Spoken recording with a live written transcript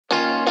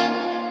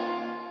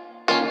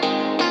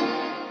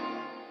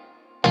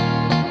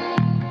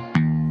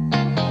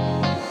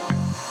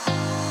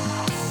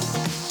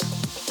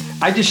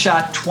I just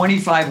shot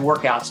 25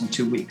 workouts in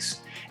 2 weeks.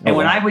 And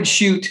when I would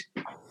shoot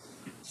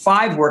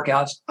 5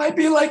 workouts, I'd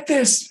be like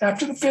this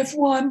after the 5th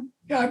one.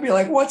 I'd be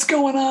like, what's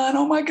going on?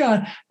 Oh my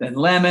God. Then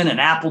lemon and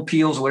apple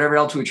peels, whatever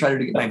else we tried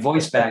to get my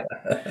voice back.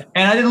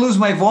 And I didn't lose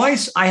my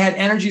voice. I had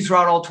energy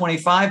throughout all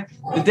 25.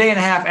 The day and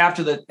a half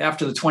after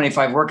the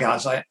 25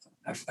 workouts,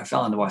 I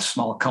fell into a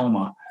small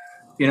coma.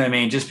 You know what I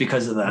mean? Just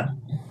because of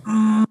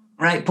the,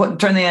 right?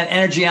 Turn the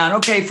energy on.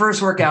 Okay,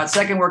 first workout,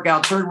 second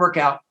workout, third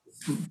workout,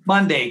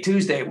 Monday,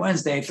 Tuesday,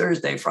 Wednesday,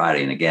 Thursday,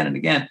 Friday, and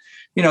again.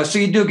 So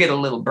you do get a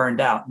little burned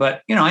out.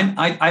 But,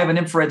 I have an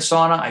infrared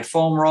sauna. I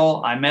foam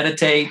roll. I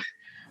meditate.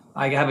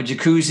 I have a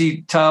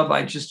jacuzzi tub.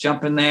 I just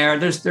jump in there.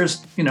 There's,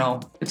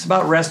 it's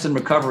about rest and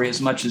recovery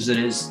as much as it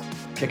is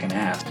kicking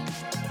ass.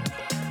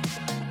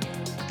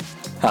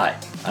 Hi,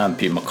 I'm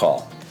Pete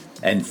McCall,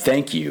 and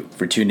thank you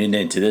for tuning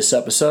in to this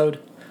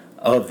episode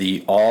of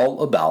the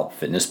All About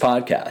Fitness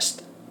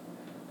podcast.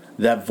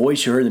 That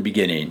voice you heard in the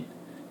beginning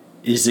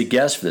is the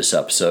guest for this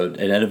episode,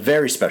 and a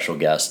very special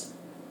guest,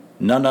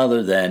 none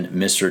other than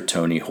Mr.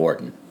 Tony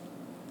Horton.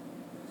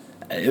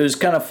 It was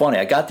kind of funny.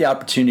 I got the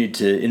opportunity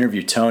to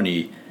interview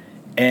Tony,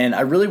 and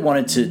I really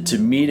wanted to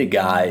meet a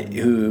guy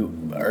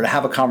or to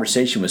have a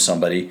conversation with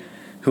somebody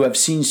who I've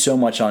seen so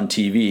much on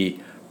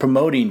TV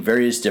promoting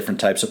various different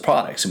types of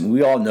products. And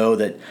we all know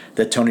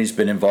that Tony's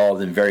been involved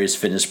in various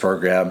fitness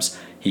programs.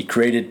 He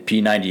created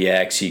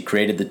P90X. He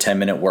created the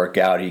 10-minute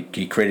workout.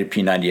 He created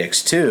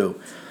P90X2.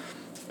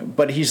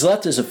 But he's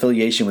left his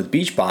affiliation with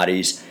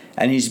Beachbodies,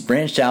 and he's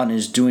branched out and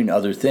is doing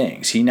other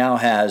things. He now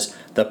has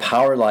the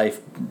Power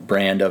Life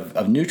brand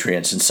of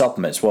nutrients and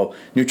supplements,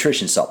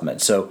 nutrition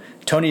supplements. So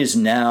Tony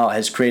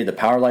has created the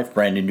Power Life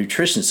brand of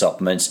nutrition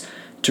supplements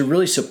to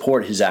really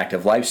support his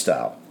active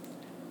lifestyle.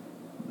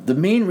 The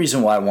main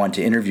reason why I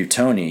wanted to interview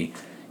Tony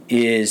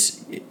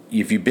is,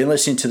 if you've been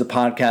listening to the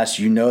podcast,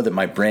 you know that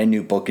my brand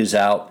new book is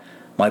out.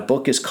 My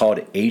book is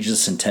called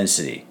Ageless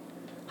Intensity: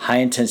 High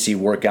Intensity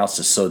Workouts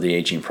to Slow the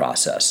Aging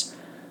Process.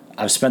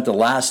 I've spent the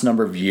last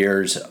number of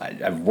years,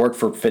 I've worked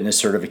for fitness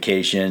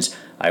certifications.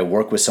 I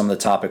work with some of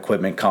the top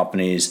equipment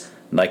companies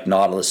like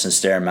Nautilus and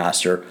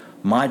Stairmaster.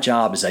 My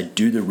job is I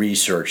do the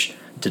research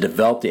to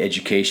develop the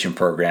education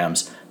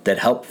programs that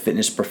help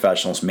fitness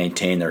professionals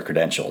maintain their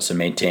credentials and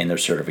maintain their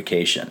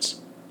certifications.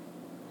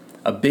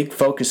 A big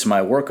focus of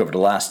my work over the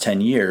last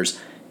 10 years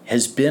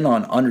has been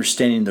on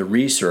understanding the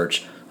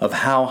research of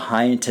how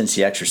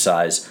high-intensity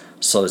exercise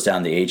slows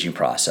down the aging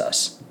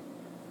process.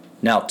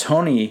 Now,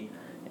 Tony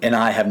and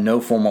I have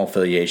no formal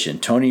affiliation.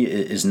 Tony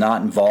is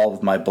not involved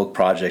with my book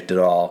project at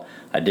all.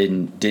 I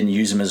didn't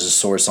use him as a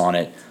source on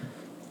it.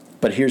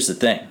 But here's the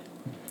thing.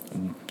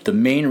 The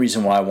main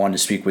reason why I wanted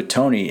to speak with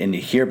Tony and to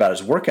hear about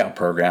his workout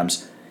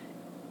programs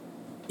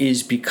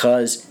is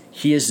because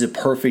he is the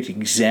perfect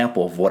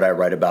example of what I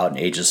write about in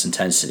Ageless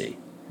Intensity.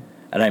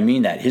 And I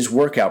mean that. His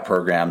workout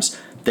programs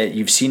that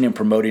you've seen him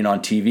promoting on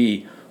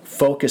TV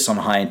focus on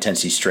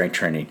high-intensity strength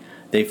training.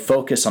 They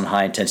focus on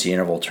high-intensity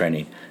interval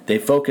training. They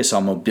focus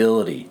on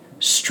mobility,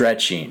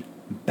 stretching,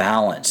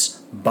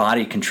 balance,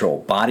 body control,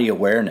 body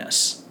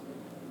awareness.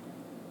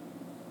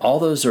 All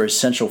those are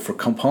essential for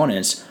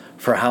components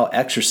for how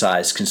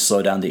exercise can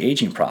slow down the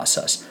aging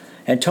process.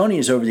 And Tony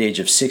is over the age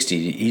of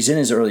 60. He's in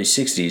his early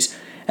 60s,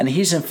 and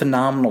he's in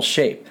phenomenal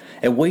shape.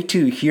 And wait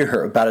till you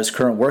hear about his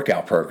current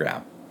workout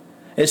program.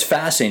 It's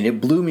fascinating.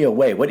 It blew me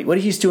away. What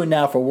he's doing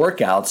now for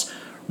workouts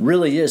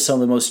really is some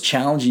of the most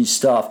challenging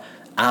stuff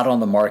out on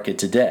the market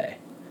today.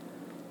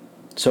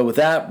 So with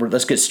that,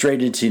 let's get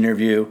straight into the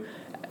interview.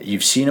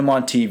 You've seen him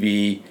on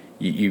TV.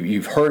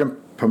 You've heard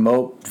him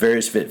promote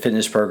various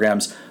fitness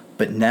programs,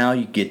 but now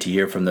you get to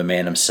hear from the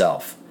man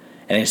himself,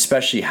 and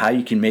especially how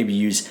you can maybe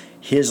use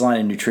his line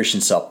of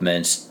nutrition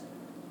supplements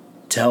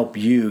to help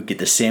you get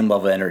the same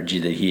level of energy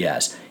that he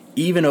has.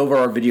 Even over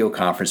our video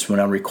conference when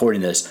I'm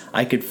recording this,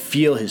 I could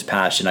feel his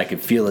passion. I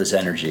could feel his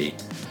energy.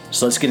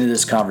 So let's get into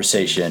this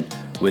conversation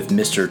with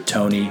Mr.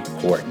 Tony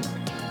Horton.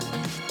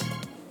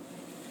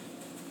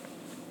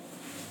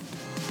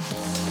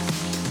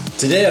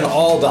 Today on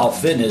All About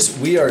Fitness,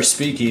 we are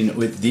speaking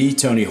with the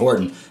Tony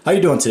Horton. How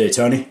you doing today,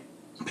 Tony?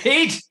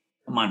 Pete,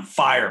 I'm on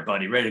fire,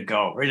 buddy. Ready to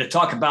go. Ready to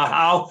talk about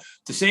how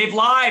to save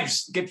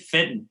lives, get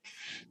fit, and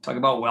talk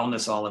about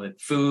wellness, all of it.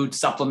 Food,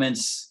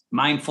 supplements,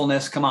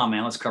 mindfulness. Come on,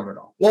 man. Let's cover it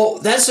all. Well,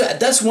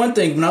 that's one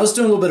thing. When I was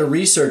doing a little bit of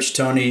research,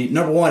 Tony,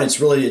 number one,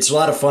 it's a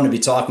lot of fun to be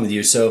talking with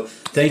you. So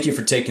thank you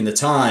for taking the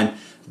time.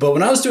 But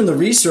when I was doing the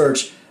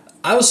research,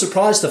 I was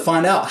surprised to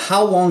find out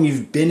how long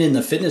you've been in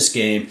the fitness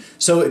game.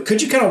 So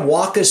could you kind of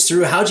walk us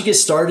through how'd you get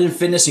started in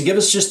fitness and give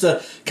us just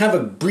a kind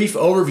of a brief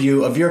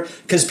overview of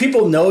because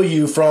people know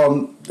you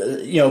from,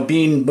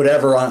 being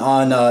whatever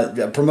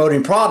on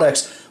promoting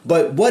products,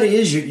 but what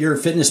is your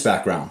fitness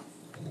background?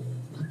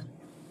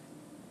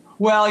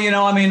 Well,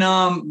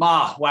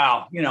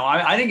 wow.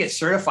 I didn't get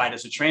certified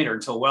as a trainer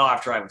until well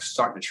after I was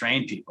starting to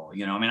train people.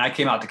 I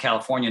came out to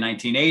California in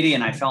 1980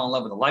 and I fell in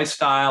love with the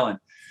lifestyle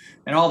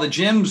and all the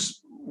gyms,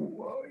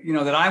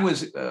 that I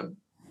was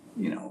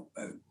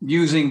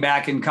using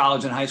back in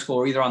college and high school,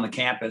 or either on the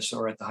campus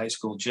or at the high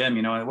school gym.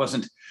 It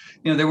wasn't,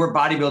 there were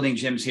bodybuilding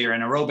gyms here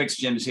and aerobics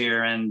gyms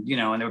here, and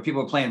and there were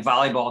people playing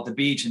volleyball at the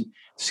beach and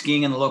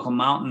skiing in the local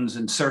mountains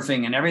and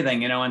surfing and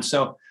everything, and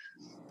so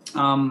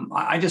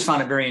I just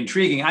found it very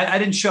intriguing. I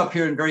didn't show up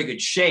here in very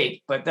good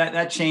shape, but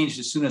that changed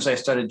as soon as I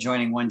started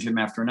joining one gym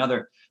after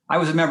another. I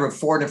was a member of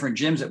 4 different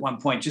gyms at one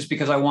point, just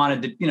because I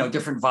wanted to,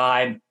 different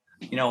vibe.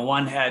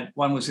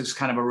 One was this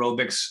kind of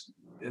aerobics,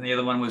 and the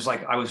other one was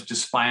like I was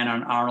just spying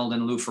on Arnold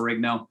and Lou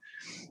Ferrigno,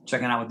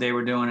 checking out what they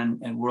were doing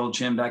in World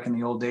Gym back in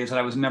the old days. And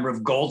I was a member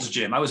of Gold's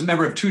Gym. I was a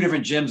member of 2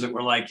 different gyms that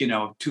were like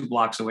 2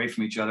 blocks away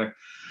from each other,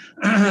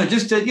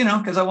 just to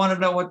because I wanted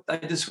to know what I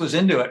just was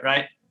into it,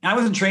 right? I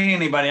wasn't training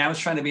anybody. I was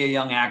trying to be a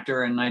young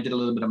actor, and I did a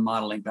little bit of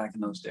modeling back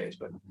in those days,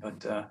 but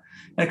and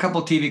a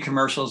couple of TV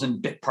commercials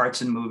and bit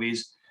parts in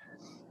movies.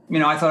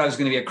 I thought I was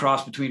going to be a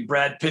cross between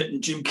Brad Pitt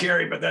and Jim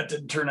Carrey, but that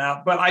didn't turn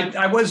out. But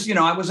I was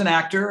an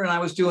actor, and I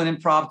was doing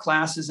improv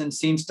classes and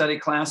scene study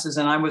classes.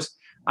 And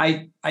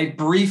I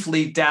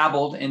briefly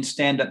dabbled in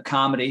stand-up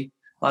comedy,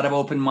 a lot of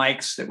open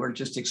mics that were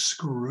just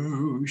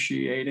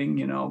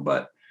excruciating,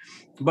 but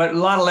a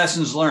lot of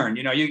lessons learned.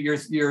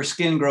 Your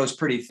skin grows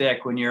pretty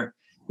thick when you're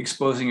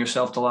exposing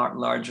yourself to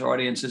large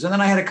audiences. And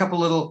then I had a couple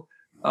little,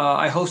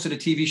 I hosted a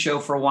TV show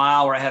for a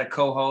while where I had a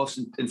co-host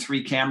and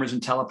 3 cameras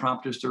and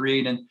teleprompters to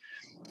read. And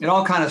it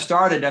all kind of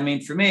started.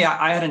 For me,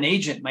 I had an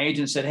agent. My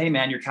agent said, "Hey,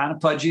 man, you're kind of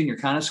pudgy and you're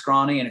kind of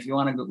scrawny. And if you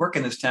want to work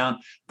in this town,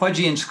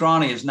 pudgy and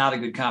scrawny is not a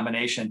good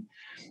combination."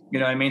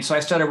 So I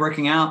started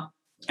working out.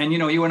 And,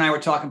 you and I were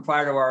talking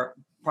prior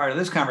to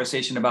this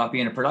conversation about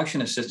being a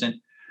production assistant.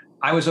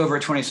 I was over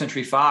at 20th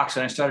Century Fox,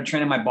 and I started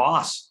training my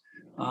boss,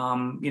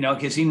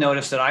 because he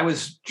noticed that I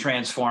was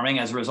transforming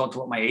as a result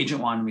of what my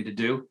agent wanted me to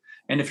do.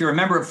 And if you're a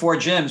member of 4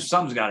 gyms,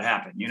 something's got to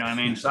happen.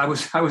 So I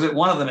was at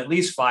one of them at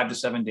least 5 to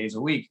 7 days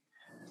a week.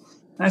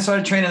 And I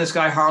started training this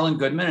guy, Harlan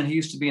Goodman, and he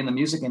used to be in the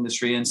music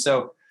industry. And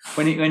so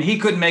when he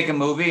couldn't make a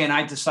movie, and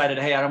I decided,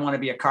 hey, I don't want to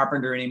be a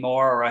carpenter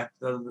anymore,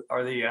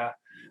 or the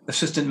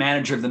assistant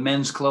manager of the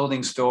men's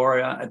clothing store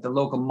at the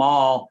local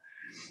mall,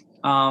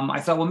 I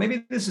thought, well,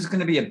 maybe this is going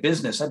to be a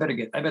business. I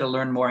better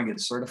learn more and get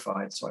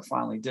certified. So I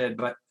finally did.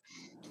 But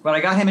I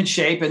got him in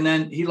shape, and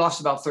then he lost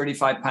about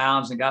 35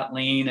 pounds and got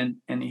lean,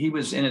 and he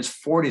was in his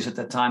 40s at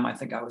the time. I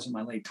think I was in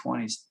my late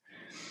 20s.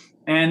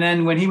 And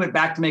then when he went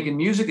back to making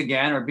music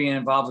again, or being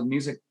involved with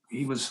music,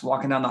 he was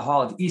walking down the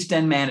hall of East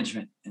End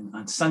Management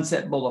on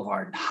Sunset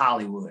Boulevard in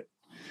Hollywood.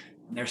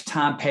 And there's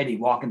Tom Petty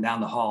walking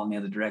down the hall in the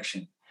other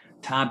direction.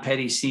 Tom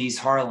Petty sees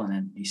Harlan,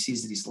 and he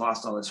sees that he's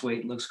lost all this weight.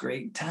 It looks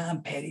great. And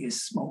Tom Petty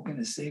is smoking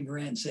a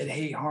cigarette and said,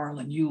 "Hey,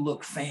 Harlan, you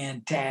look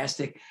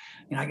fantastic.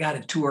 I got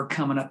a tour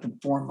coming up in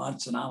 4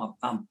 months, and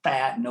I'm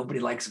fat, and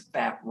nobody likes a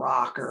fat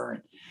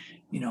rocker.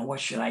 And, what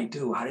should I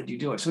do? How did you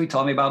do it?" So he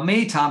told me about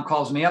me. Tom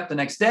calls me up the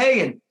next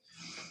day,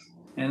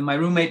 and my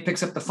roommate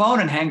picks up the phone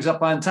and hangs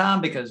up on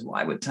Tom, because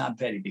why would Tom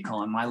Petty be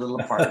calling my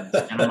little apartment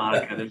in Santa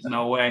Monica? There's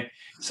no way.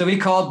 So he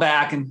called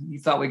back, and he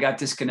thought we got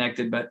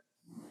disconnected. But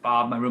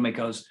Bob, my roommate,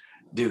 goes,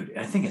 "Dude,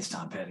 I think it's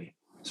Tom Petty."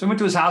 So I went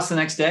to his house the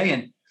next day,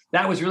 and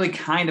that was really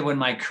kind of when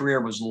my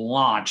career was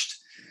launched.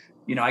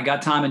 I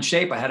got Tom in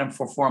shape. I had him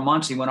for 4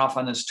 months. He went off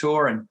on this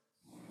tour, and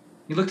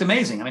he looked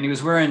amazing. He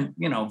was wearing,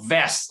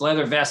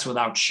 leather vests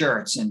without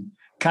shirts, and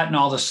cutting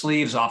all the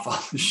sleeves off all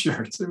the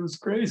shirts. It was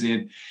crazy.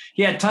 And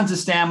he had tons of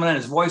stamina, and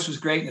his voice was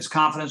great, and his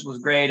confidence was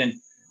great. And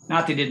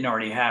not that he didn't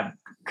already have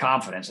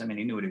confidence. He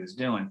knew what he was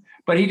doing,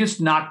 but he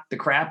just knocked the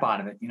crap out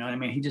of it.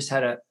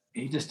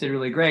 He just did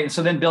really great. And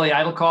so then Billy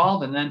Idol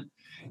called, and then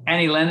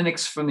Annie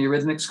Lennox from the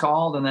Eurythmics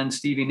called, and then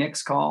Stevie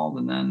Nicks called,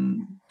 and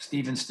then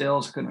Stephen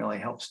Stills. Couldn't really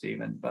help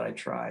Stephen, but I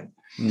tried.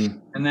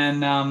 And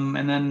then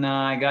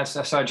I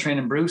started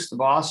training Bruce, the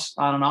boss,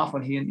 on and off,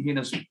 when he and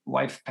his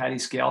wife Patty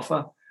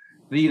Scalfa,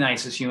 the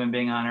nicest human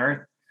being on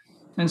earth.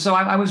 And so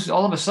I was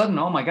all of a sudden,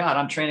 oh my God,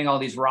 I'm training all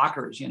these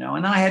rockers, And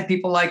then I had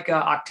people like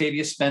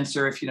Octavia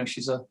Spencer, if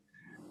she's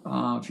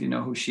if you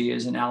know who she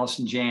is, and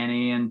Allison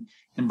Janney, and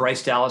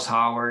Bryce Dallas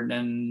Howard,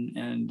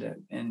 and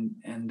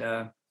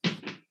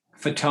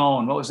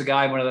Fatone. What was the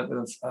guy? One of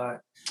the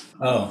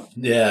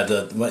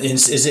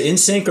is it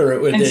NSYNC or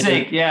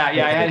NSYNC? Yeah.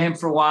 I had him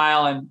for a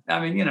while, and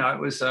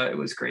it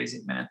was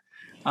crazy, man.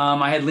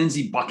 I had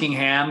Lindsey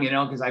Buckingham,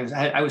 because I was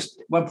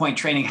at one point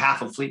training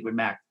half of Fleetwood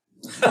Mac.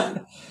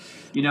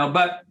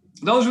 But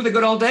those were the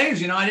good old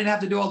days. I didn't have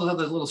to do all those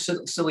other little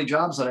silly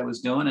jobs that I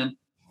was doing,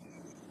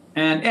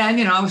 and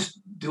I was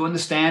doing the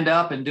stand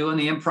up and doing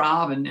the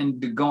improv and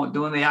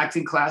doing the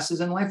acting classes,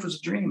 and life was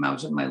a dream. I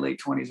was in my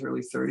late 20s,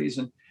 early 30s,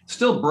 and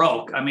still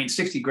broke.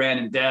 60 grand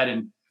in debt,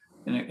 and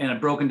in a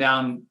broken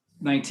down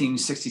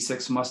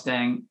 1966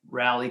 Mustang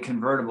Rally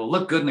convertible.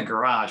 Looked good in the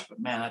garage, but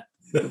man,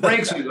 the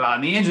brakes would go out,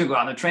 and the engine would go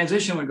out, and the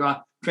transmission would go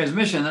out. And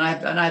then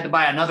I had to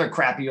buy another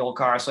crappy old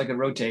car so I could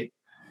rotate.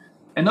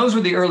 And those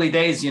were the early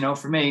days,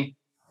 for me.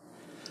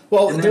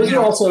 Well, those are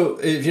also,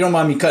 if you don't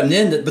mind me cutting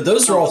in, but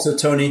those are also,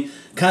 Tony,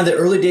 kind of the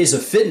early days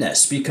of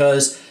fitness,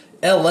 because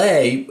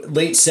LA,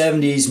 late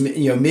 70s,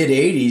 mid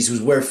 80s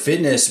was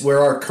where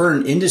our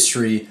current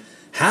industry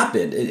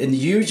happened, and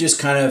you just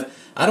kind of,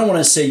 I don't want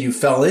to say you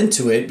fell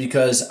into it,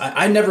 because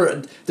I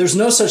never, there's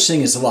no such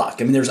thing as luck.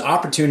 I mean, there's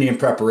opportunity and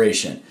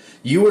preparation.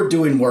 You were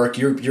doing work,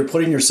 you're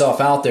putting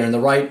yourself out there, and the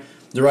right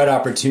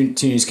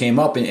opportunities came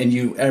up, and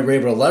you were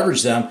able to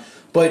leverage them.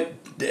 But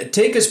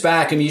take us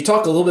back. I mean, you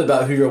talked a little bit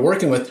about who you're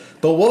working with,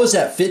 but what was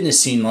that fitness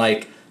scene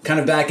like kind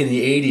of back in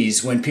the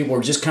 80s when people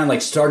were just kind of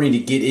like starting to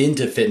get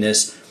into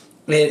fitness?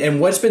 And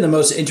what's been the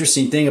most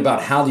interesting thing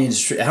about how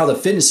the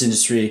fitness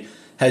industry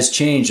has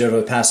changed over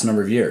the past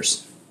number of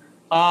years?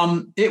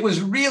 It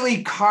was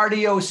really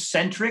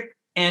cardio-centric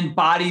and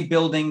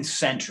bodybuilding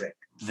centric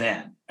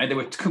then. And there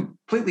were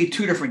completely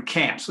two different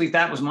camps. At least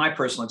that was my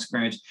personal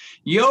experience.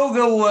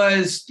 Yoga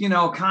was,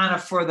 kind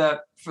of for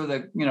the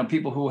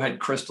people who had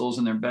crystals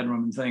in their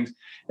bedroom and things.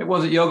 It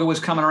wasn't, yoga was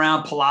coming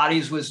around.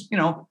 Pilates was,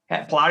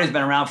 Pilates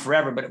been around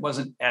forever, but it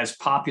wasn't as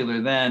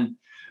popular then.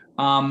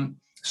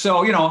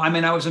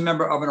 I was a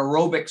member of an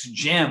aerobics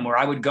gym where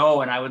I would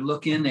go and I would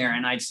look in there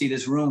and I'd see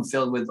this room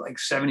filled with like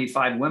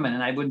 75 women,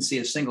 and I wouldn't see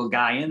a single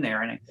guy in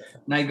there. And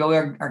I'd go,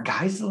 are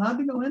guys allowed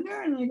to go in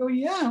there? And I go,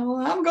 yeah, well,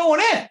 I'm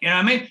going in, you know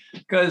what I mean?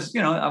 Because,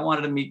 I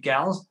wanted to meet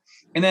gals.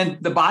 And then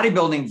the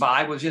bodybuilding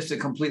vibe was just a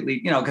completely,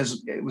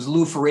 because it was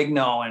Lou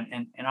Ferrigno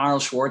and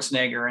Arnold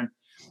Schwarzenegger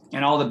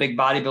and all the big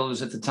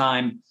bodybuilders at the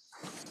time.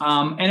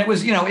 And it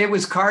was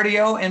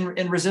cardio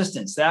and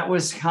resistance. That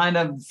was kind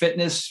of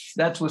fitness.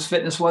 That's what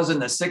fitness was in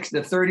the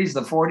 30s,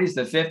 the 40s,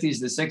 the 50s,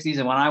 the 60s.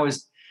 And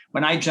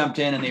when I jumped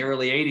in the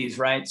early 80s,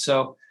 right?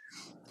 So,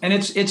 and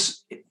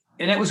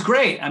it was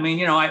great. I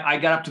mean, I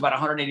got up to about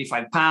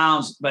 185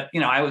 pounds, but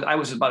I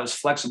was about as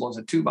flexible as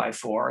a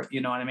 2x4.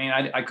 You know what I mean?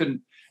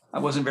 I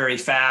wasn't very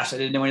fast. I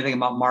didn't know anything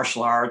about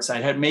martial arts. I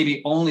had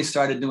maybe only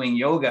started doing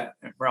yoga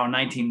around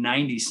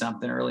 1990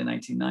 something, early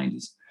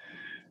 1990s.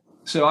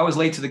 So I was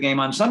late to the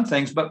game on some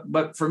things,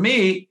 but for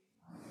me,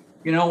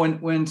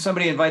 when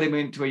somebody invited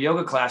me to a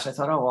yoga class, I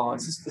thought, oh, well,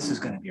 this is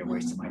going to be a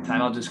waste of my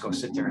time. I'll just go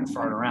sit there and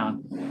fart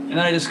around. And then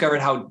I discovered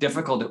how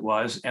difficult it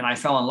was. And I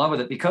fell in love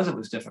with it because it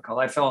was difficult.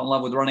 I fell in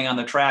love with running on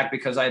the track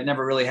because I had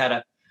never really had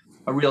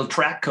a real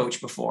track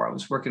coach before. I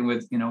was working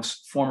with,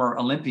 former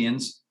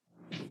Olympians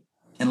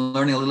and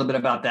learning a little bit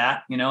about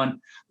that, and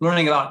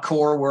learning about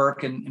core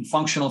work and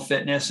functional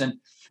fitness. And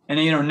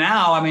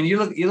now, I mean, you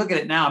look at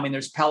it now. I mean,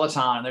 there's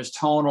Peloton and there's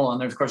Tonal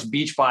and there's, of course,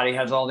 Beachbody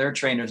has all their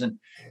trainers, and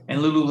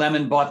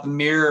Lululemon bought the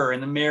Mirror,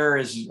 and the Mirror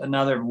is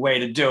another way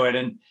to do it.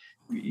 And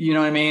you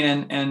know what I mean?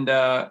 And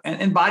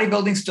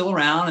bodybuilding's still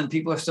around, and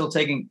people are still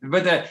taking.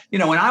 But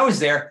when I was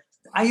there,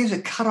 I used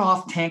to cut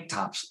off tank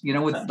tops,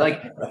 with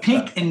like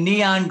pink and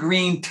neon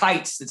green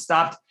tights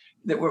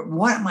that were,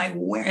 what am I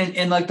wearing?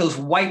 And like those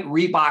white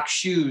Reebok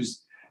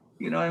shoes.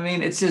 You know what I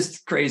mean? It's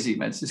just crazy,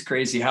 man. It's just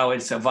crazy how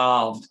it's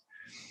evolved.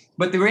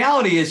 But the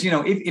reality is,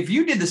 if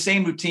you did the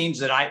same routines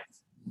that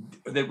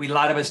a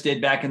lot of us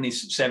did back in the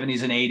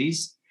 70s and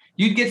 80s,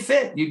 you'd get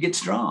fit, you'd get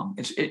strong.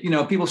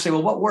 People say,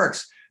 well, what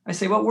works? I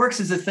say, what works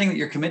is the thing that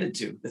you're committed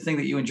to, the thing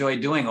that you enjoy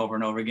doing over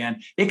and over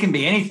again. It can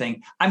be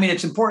anything. I mean,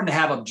 it's important to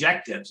have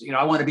objectives.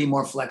 I want to be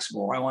more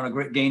flexible, or I want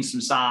to gain some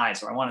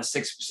size, or I want a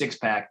six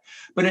pack.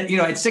 But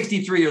at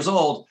 63 years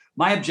old,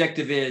 my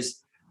objective is,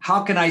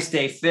 how can I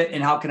stay fit,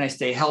 and how can I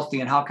stay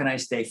healthy, and how can I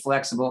stay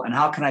flexible, and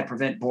how can I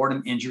prevent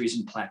boredom, injuries,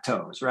 and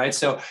plateaus, right?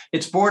 So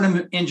it's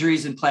boredom,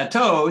 injuries, and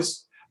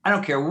plateaus. I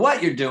don't care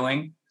what you're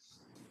doing.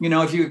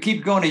 If you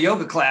keep going to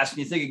yoga class and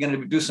you think you're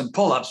going to do some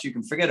pull-ups, you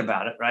can forget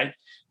about it, right?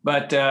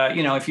 But,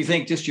 if you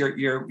think just your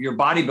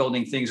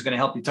bodybuilding thing is going to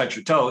help you touch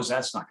your toes,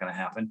 that's not going to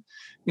happen.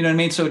 You know what I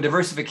mean? So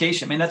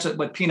diversification, I mean, that's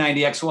what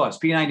P90X was.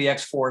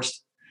 P90X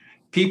forced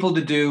people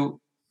to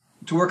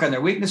work on their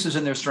weaknesses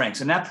and their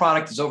strengths. And that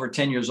product is over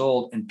 10 years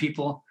old, and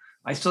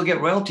I still get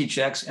royalty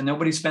checks, and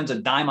nobody spends a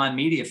dime on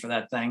media for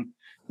that thing.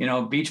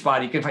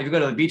 Beachbody, if you go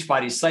to the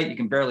Beachbody site, you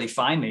can barely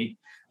find me,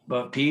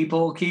 but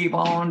people keep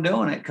on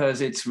doing it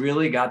because it's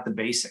really got the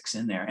basics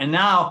in there. And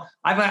now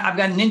I've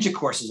got ninja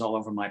courses all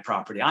over my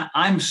property.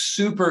 I'm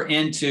super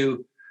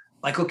into,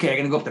 like, okay, I'm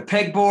going to go up the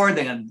pegboard,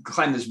 then I'm going to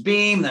climb this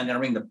beam, then I'm going to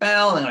ring the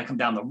bell, then I'm going to come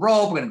down the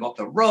rope, I'm going to go up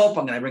the rope,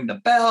 I'm going to ring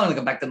the bell, I'm going to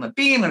go back down the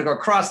beam, I'm going to go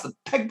across the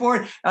pegboard,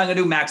 and I'm going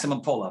to do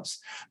maximum pull-ups.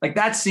 Like,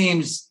 that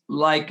seems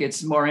like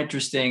it's more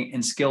interesting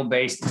and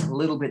skill-based. It's a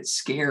little bit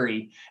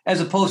scary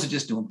as opposed to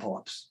just doing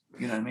pull-ups.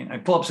 You know what I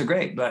mean? Pull-ups are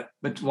great, but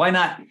why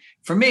not?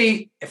 For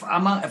me, if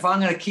I'm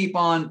going to keep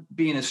on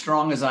being as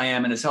strong as I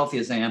am and as healthy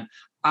as I am,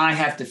 I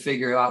have to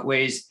figure out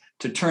ways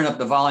to turn up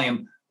the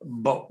volume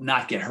but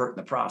not get hurt in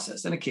the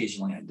process. And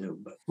occasionally I do.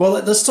 But well,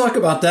 let's talk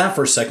about that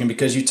for a second,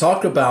 because you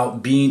talk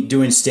about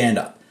doing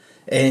stand-up.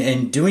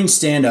 And doing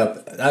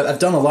stand-up, I've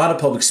done a lot of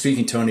public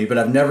speaking, Tony, but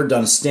I've never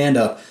done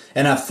stand-up.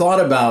 And I've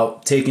thought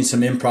about taking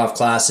some improv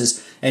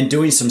classes and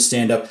doing some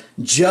stand-up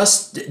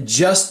just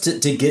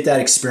to get that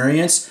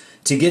experience,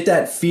 to get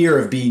that fear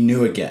of being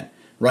new again,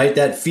 right?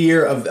 That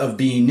fear of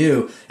being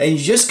new. And you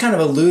just kind of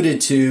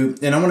alluded to,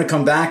 and I want to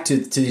come back to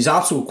these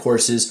obstacle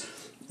courses,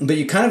 but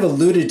you kind of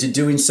alluded to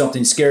doing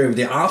something scary with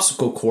the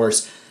obstacle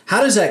course.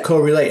 How does that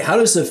correlate? How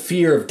does the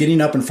fear of getting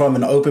up in front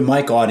of an open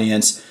mic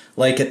audience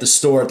like at the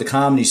store, at the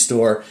Comedy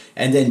Store,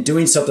 and then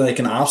doing something like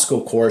an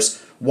obstacle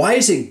course, why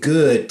is it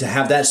good to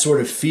have that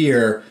sort of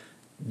fear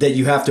that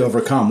you have to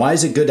overcome? Why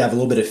is it good to have a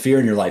little bit of fear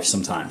in your life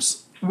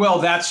sometimes? Well,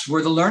 that's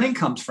where the learning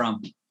comes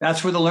from.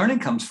 That's where the learning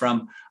comes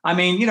from. I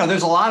mean,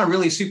 there's a lot of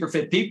really super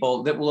fit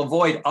people that will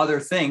avoid other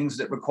things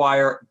that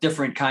require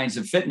different kinds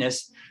of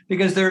fitness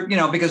because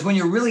because when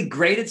you're really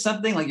great at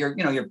something, like you're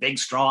a big,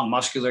 strong,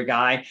 muscular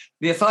guy,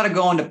 the thought of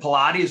going to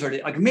Pilates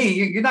or like me,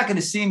 you're not going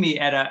to see me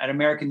at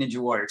American Ninja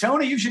Warrior.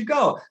 Tony, you should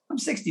go. I'm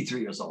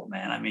 63 years old,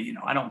 man. I mean,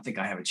 I don't think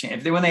I have a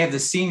chance. When they have the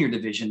senior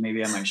division,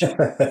 maybe I might show.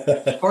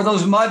 Or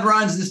those mud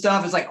runs and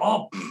stuff. It's like,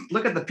 oh,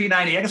 look at the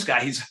P90X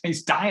guy.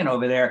 He's dying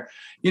over there.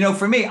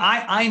 For me,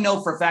 I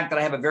know for a fact that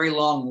I have a very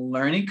long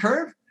learning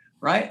curve,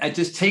 right? It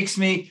just takes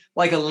me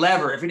like a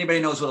lever. If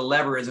anybody knows what a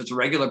lever is, it's a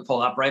regular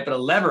pull up, right? But a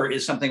lever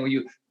is something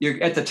where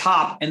you're at the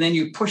top and then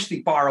you push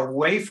the bar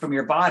away from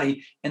your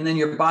body and then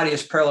your body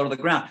is parallel to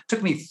the ground. It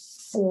took me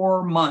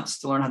 4 months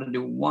to learn how to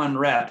do one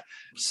rep.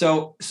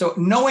 So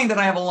knowing that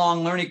I have a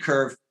long learning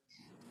curve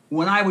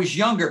when I was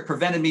younger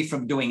prevented me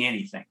from doing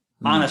anything.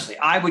 Honestly,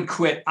 I would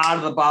quit out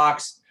of the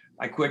box.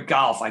 I quit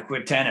golf. I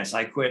quit tennis.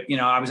 I quit,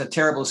 I was a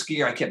terrible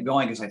skier. I kept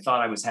going because I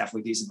thought I was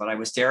halfway decent, but I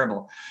was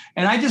terrible.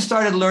 And I just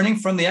started learning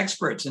from the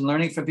experts and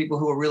learning from people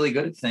who are really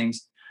good at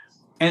things.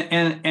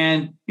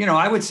 And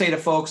I would say to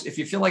folks, if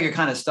you feel like you're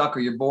kind of stuck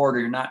or you're bored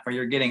or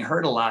you're getting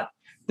hurt a lot,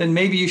 then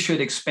maybe you should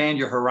expand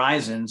your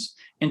horizons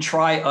and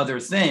try other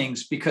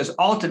things, because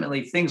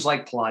ultimately things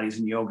like Pilates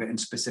and yoga and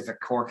specific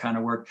core kind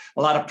of work,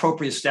 a lot of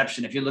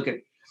proprioception. If you look at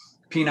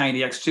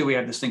P90X2, we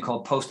have this thing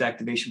called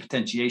post-activation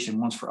potentiation,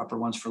 one's for upper,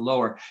 one's for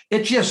lower.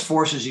 It just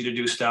forces you to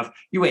do stuff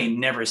you ain't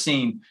never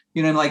seen.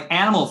 Like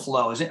animal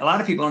flow. A lot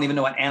of people don't even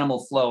know what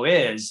animal flow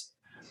is.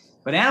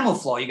 But animal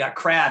flow, you got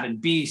crab and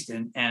beast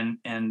and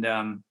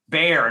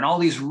bear and all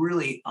these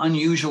really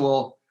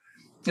unusual.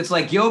 It's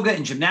like yoga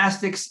and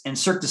gymnastics and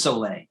Cirque du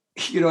Soleil.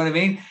 You know what I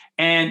mean?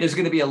 And there's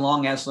going to be a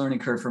long-ass learning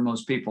curve for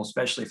most people,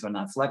 especially if they're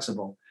not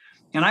flexible.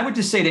 And I would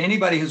just say to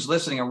anybody who's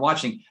listening or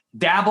watching,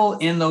 dabble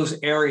in those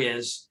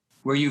areas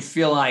where you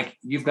feel like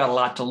you've got a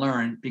lot to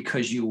learn,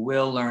 because you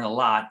will learn a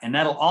lot. And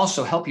that'll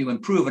also help you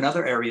improve in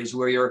other areas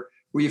where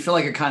you feel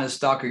like you're kind of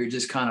stuck or you're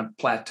just kind of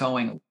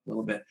plateauing a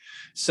little bit.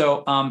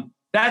 So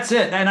that's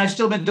it. And I've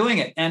still been doing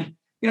it. And,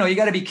 you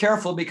got to be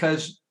careful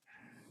because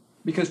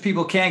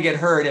people can get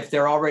hurt if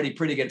they're already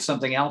pretty good at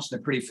something else and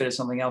they're pretty fit at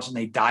something else and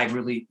they dive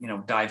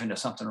into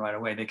something right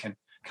away. They can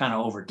kind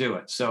of overdo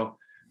it. So,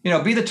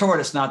 be the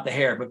tortoise, not the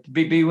hare, but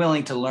be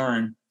willing to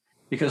learn.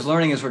 Because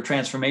learning is where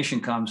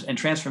transformation comes, and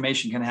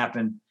transformation can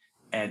happen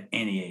at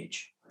any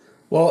age.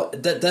 Well,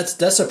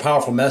 that's a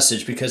powerful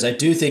message, because I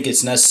do think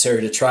it's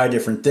necessary to try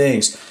different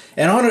things.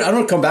 And I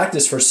want to come back to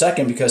this for a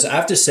second, because I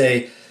have to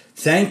say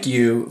thank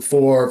you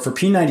for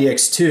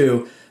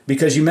P90X2,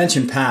 because you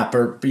mentioned PAP,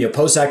 or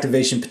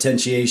post-activation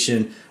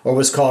potentiation, or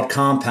what's called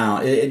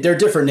compound. There are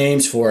different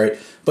names for it.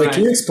 But right.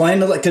 Can you explain,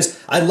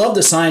 because I love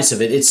the science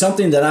of it. It's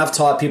something that I've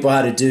taught people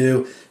how to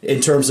do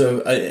in terms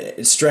of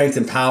strength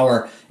and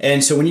power.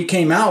 And so when you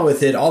came out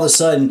with it, all of a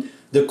sudden,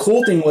 the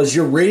cool thing was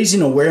you're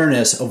raising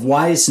awareness of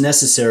why it's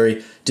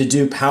necessary to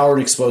do power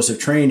and explosive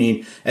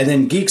training. And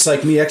then geeks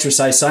like me,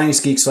 exercise science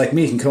geeks like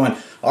me, can go on,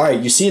 all right,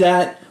 you see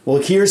that? Well,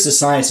 here's the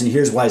science and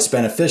here's why it's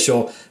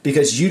beneficial,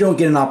 because you don't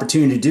get an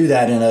opportunity to do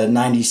that in a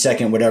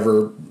 90-second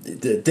whatever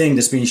thing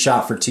that's being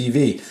shot for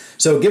TV.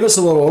 So give us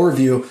a little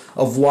overview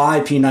of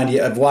why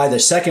why the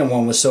second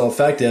one was so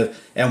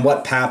effective and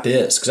what PAP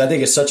is, because I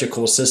think it's such a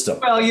cool system.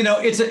 Well,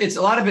 it's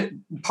a lot of it.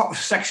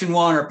 Section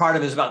one, or part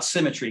of it, is about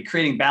symmetry,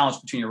 creating balance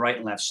between your right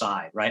and left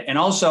side, right? And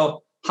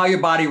also how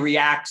your body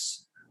reacts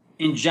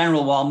in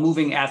general while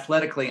moving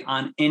athletically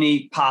on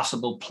any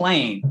possible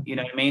plane. You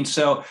know what I mean?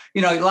 So,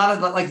 a lot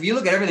of, like, if you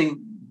look at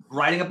everything,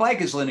 riding a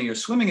bike is linear,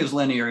 swimming is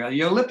linear,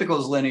 your elliptical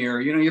is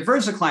linear, your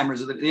vertical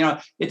climbers,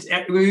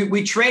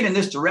 we train in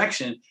this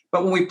direction.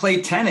 But when we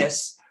play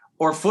tennis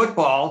or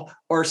football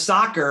or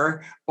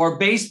soccer or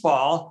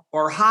baseball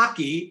or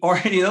hockey or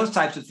any of those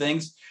types of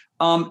things,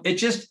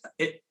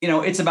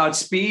 it's about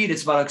speed,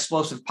 it's about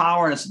explosive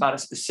power, and it's about a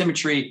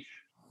symmetry,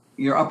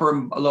 your upper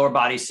and lower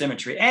body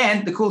symmetry.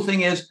 And the cool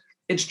thing is,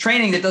 it's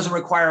training that doesn't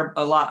require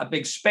a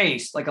big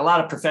space. Like a lot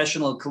of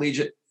professional,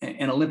 collegiate,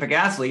 and Olympic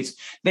athletes,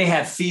 they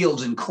have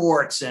fields and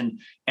courts, and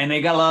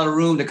they got a lot of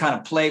room to kind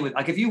of play with.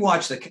 Like if you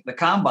watch the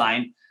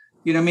combine,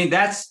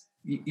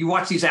 you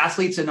watch these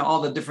athletes and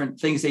all the different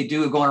things they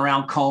do, going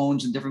around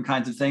cones and different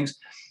kinds of things.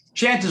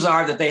 Chances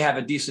are that they have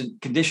a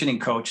decent conditioning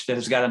coach that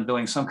has got them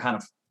doing some kind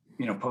of,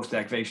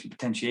 post-activation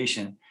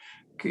potentiation,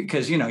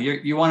 because, you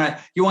want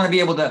to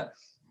be able to.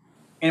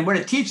 And what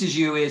it teaches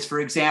you is, for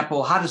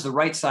example, how does the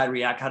right side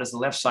react? How does the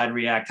left side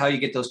react? How you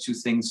get those two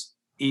things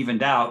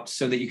evened out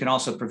so that you can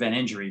also prevent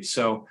injuries.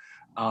 So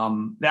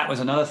that was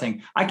another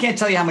thing. I can't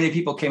tell you how many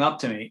people came up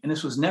to me, and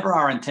this was never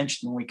our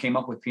intention when we came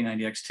up with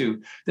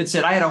P90X2, that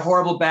said, I had a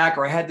horrible back,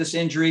 or I had this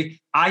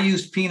injury. I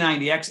used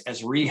P90X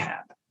as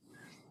rehab.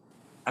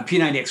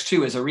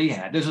 P90X2 as a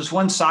rehab. There's this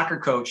one soccer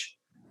coach,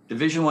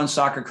 Division I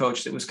soccer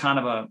coach, that was kind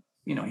of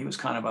he was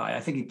kind of I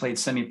think he played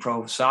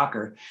semi-pro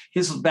soccer.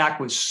 His back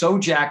was so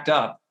jacked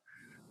up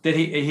that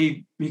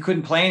he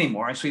couldn't play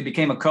anymore. And so he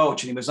became a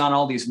coach, and he was on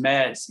all these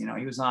meds.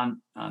 He was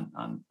on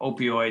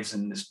opioids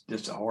and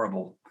this a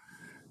horrible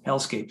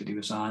hellscape that he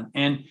was on.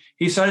 And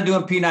he started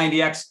doing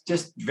P90X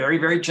just very,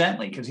 very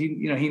gently, because he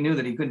knew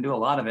that he couldn't do a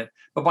lot of it.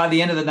 But by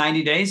the end of the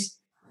 90 days,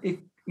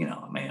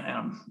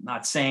 I'm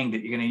not saying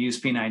that you're going to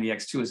use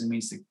P90X2 as a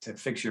means to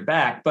fix your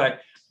back.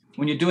 But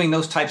when you're doing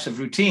those types of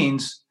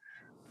routines,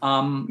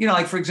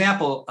 like for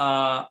example,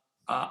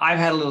 I've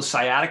had a little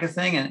sciatica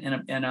thing,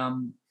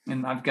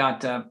 and I've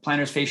got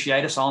plantar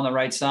fasciitis all on the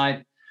right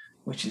side,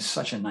 which is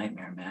such a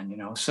nightmare, man.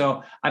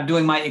 So I'm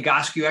doing my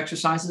Egoscue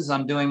exercises,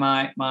 I'm doing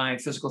my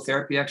physical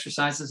therapy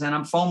exercises, and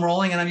I'm foam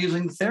rolling, and I'm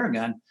using the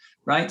Theragun,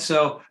 right?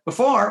 So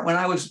before, when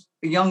I was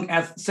a young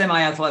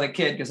semi-athletic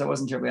kid, because I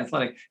wasn't terribly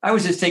athletic, I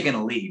was just taking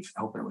a leave,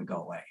 hoping it would go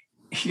away.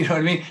 You know what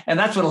I mean? And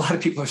that's what a lot of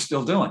people are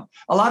still doing.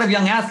 A lot of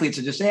young athletes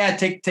are just,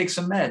 take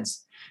some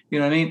meds. You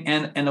know what I mean?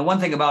 And the one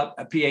thing about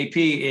a PAP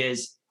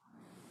is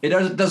it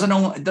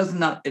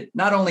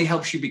not only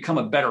helps you become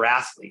a better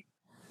athlete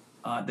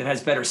that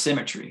has better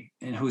symmetry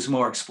and who's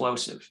more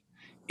explosive,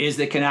 is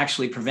that can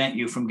actually prevent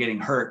you from getting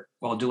hurt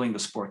while doing the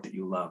sport that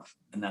you love.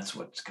 And that's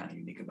what's kind of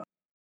unique about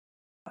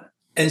it.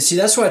 And see,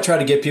 that's what I try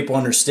to get people to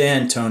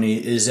understand,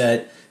 Tony, is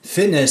that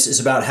fitness is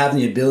about having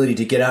the ability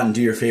to get out and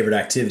do your favorite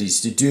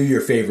activities, to do your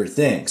favorite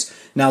things.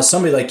 Now,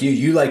 somebody like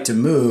you like to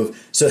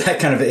move, so that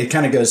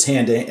kind of goes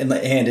hand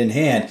in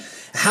hand.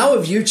 How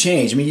have you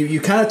changed? I mean,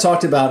 you kind of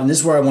talked about, and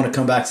this is where I want to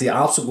come back to the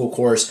obstacle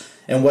course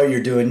and what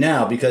you're doing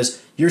now,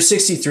 because you're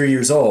 63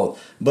 years old,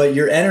 but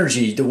your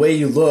energy, the way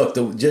you look,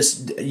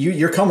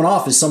 you're coming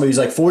off as somebody who's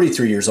like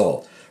 43 years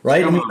old.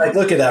 Right? I mean, like,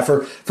 look at that.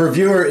 For a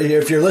viewer,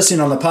 if you're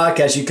listening on the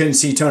podcast, you couldn't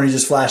see Tony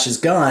just flash his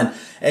gun,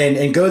 and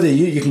you can go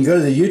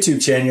to the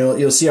YouTube channel.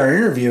 You'll see our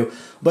interview.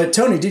 But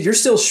Tony, dude, you're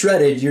still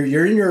shredded.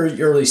 You're in your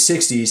early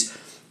 60s.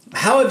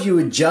 How have you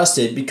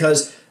adjusted?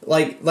 Because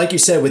like you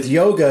said, with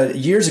yoga,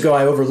 years ago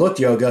I overlooked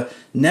yoga.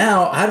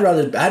 Now I'd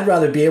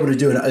rather be able to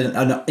do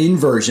an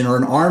inversion or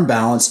an arm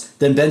balance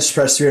than bench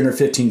press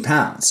 315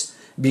 pounds,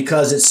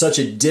 because it's such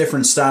a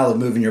different style of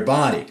moving your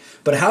body.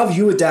 But how have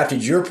you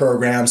adapted your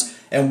programs,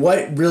 and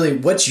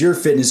what's your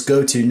fitness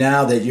go-to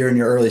now that you're in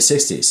your early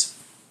 60s?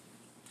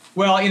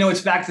 Well,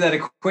 it's back to that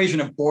equation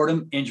of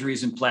boredom,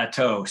 injuries, and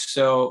plateau.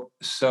 So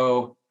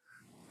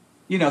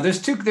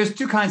there's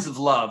two kinds of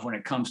love when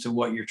it comes to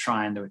what you're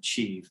trying to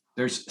achieve.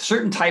 There's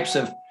certain types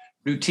of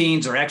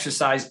routines or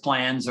exercise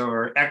plans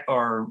or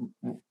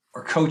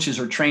coaches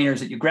or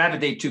trainers that you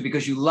gravitate to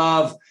because you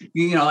love,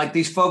 like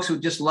these folks who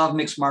just love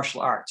mixed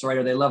martial arts, right?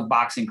 Or they love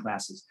boxing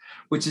classes,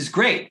 which is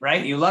great,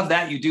 right? You love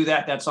that, you do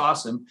that, that's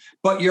awesome.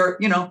 But you're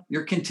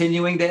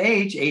continuing to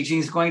age. Aging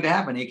is going to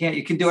happen.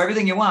 You can do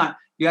everything you want.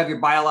 You have your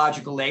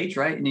biological age,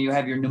 right? And you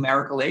have your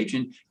numerical age,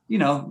 and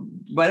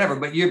whatever.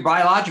 But your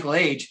biological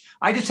age,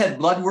 I just had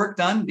blood work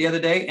done the other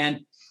day,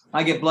 and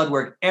I get blood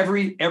work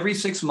every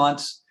 6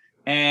 months.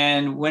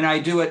 And when I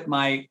do it,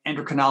 my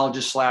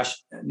endocrinologist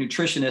 /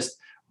 nutritionist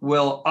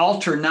will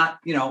alter the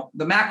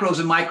macros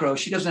and micros.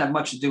 She doesn't have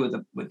much to do with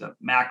the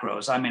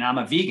macros. I mean, I'm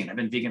a vegan. I've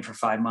been vegan for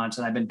 5 months,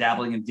 and I've been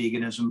dabbling in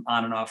veganism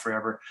on and off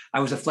forever.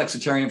 I was a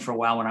flexitarian for a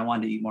while when I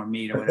wanted to eat more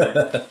meat or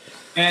whatever.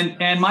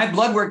 and my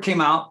blood work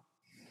came out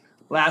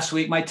last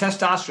week, my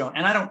testosterone,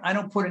 and I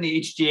don't put any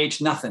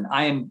HGH, nothing.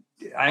 I'm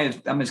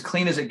as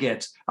clean as it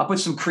gets. I'll put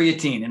some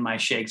creatine in my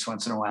shakes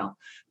once in a while.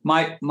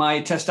 My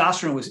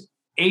testosterone was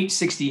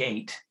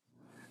 868,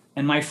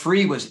 and my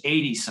free was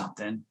 80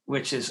 something,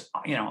 which is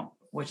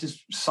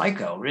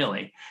psycho,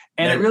 really.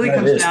 And it really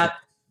comes down.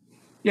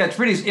 Yeah, it's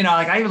pretty,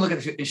 like I even look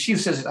at it, she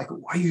says, like,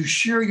 are you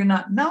sure you're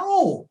not?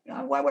 No,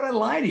 why would I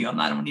lie to you?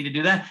 I don't need to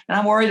do that. And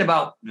I'm worried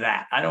about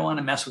that. I don't want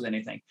to mess with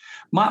anything.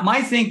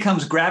 My thing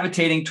comes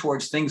gravitating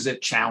towards things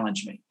that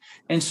challenge me.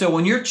 And so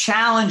when you're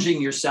challenging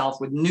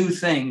yourself with new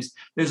things,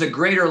 there's a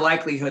greater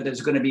likelihood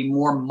there's going to be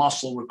more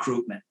muscle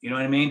recruitment. You know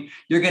what I mean?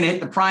 You're going to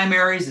hit the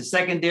primaries, the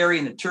secondary,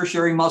 and the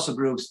tertiary muscle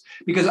groups,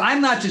 because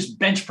I'm not just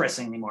bench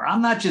pressing anymore.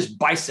 I'm not just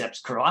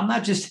biceps curl. I'm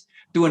not just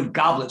doing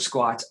goblet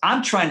squats.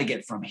 I'm trying to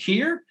get from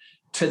here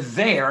to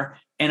there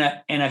in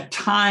a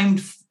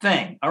timed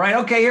thing. All right.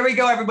 Okay, here we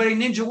go, everybody.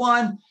 Ninja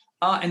one.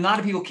 And a lot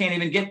of people can't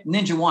even get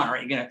Ninja one. All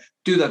right, you're going to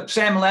do the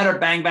salmon ladder,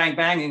 bang, bang,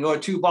 bang, and you go to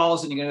 2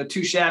 balls, and you're going to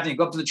go 2 shafts, and you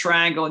go up to the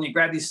triangle, and you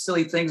grab these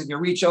silly things, and you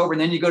reach over,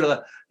 and then you go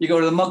to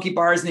the monkey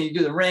bars, and then you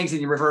do the rings,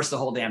 and you reverse the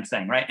whole damn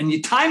thing, right? And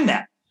you time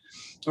that,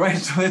 right?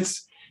 So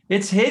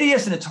it's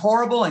hideous, and it's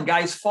horrible, and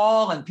guys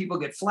fall, and people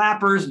get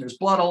flappers, and there's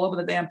blood all over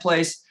the damn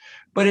place.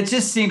 But it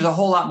just seems a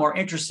whole lot more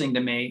interesting to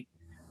me.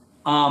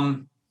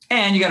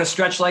 And you got to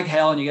stretch like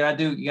hell, and you got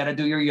to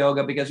do your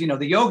yoga, because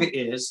the yoga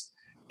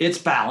it's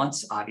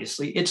balance,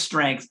 obviously, it's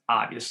strength,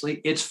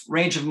 obviously, it's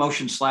range of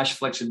motion /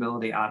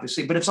 flexibility,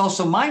 obviously, but it's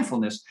also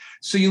mindfulness.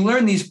 So you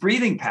learn these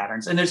breathing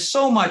patterns, and there's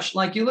so much.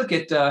 Like you look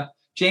at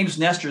James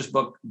Nestor's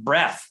book,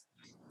 Breath.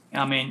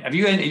 I mean, have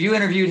you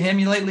interviewed him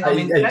lately? I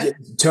mean,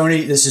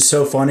 Tony, this is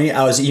so funny.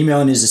 I was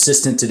emailing his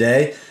assistant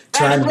today,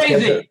 trying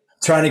to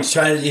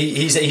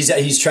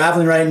He's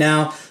traveling right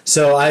now,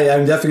 so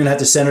I'm definitely gonna have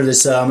to send her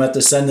this. I'm gonna have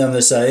to send them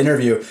this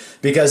interview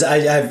because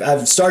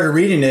I've started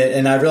reading it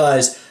and I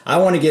realized I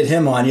want to get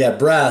him on. Yeah,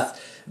 breath.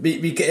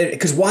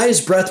 Because why is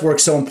breath work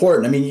so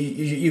important? I mean,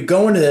 you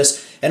go into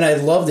this, and I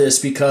love this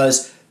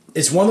because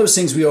it's one of those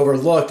things we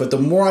overlook. But the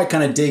more I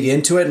kind of dig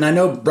into it, and I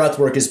know breath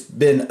work has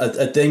been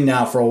a thing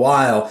now for a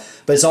while,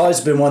 but it's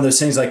always been one of those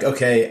things like,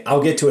 okay,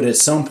 I'll get to it at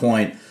some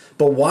point.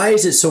 But why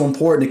is it so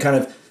important to kind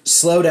of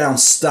slow down,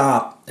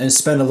 stop, and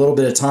spend a little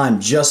bit of time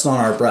just on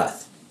our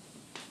breath?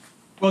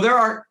 Well, there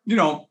are,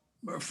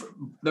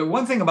 the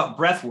one thing about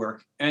breath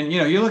work, and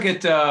you look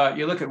at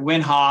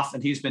Wim Hof,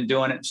 and he's been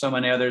doing it, and so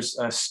many others.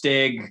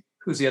 Stig,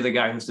 who's the other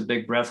guy who's the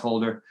big breath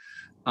holder?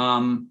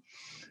 The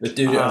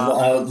dude,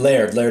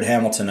 Laird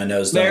Hamilton, I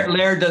know is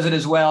Laird does it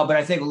as well, but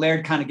I think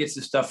Laird kind of gets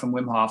his stuff from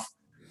Wim Hof.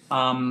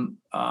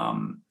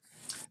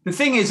 The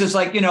thing is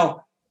like,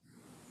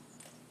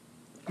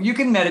 you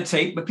can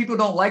meditate, but people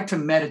don't like to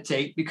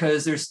meditate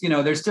because there's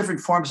different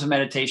forms of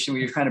meditation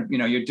where you're kind of,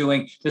 you're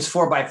doing this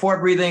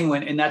 4x4 breathing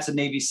and that's a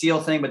Navy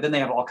SEAL thing, but then they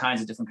have all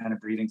kinds of different kind of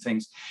breathing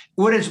things.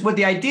 What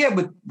the idea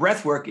with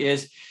breath work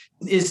is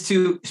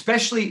to,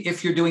 especially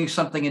if you're doing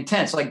something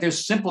intense, like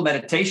there's simple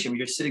meditation where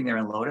you're sitting there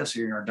in lotus or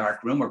you're in a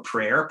dark room, or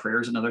prayer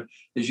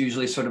is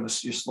usually sort of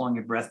you're slowing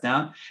your breath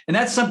down. And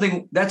that's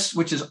something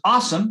which is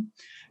awesome,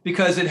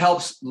 because it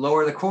helps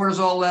lower the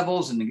cortisol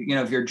levels. And,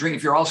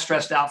 if you're all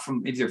stressed out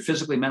from either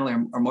physically, mentally,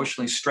 or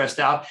emotionally stressed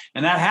out,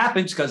 and that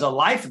happens because of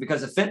life,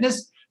 because of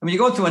fitness. I mean, you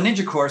go through a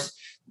ninja course,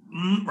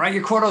 right?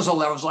 Your cortisol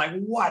levels like,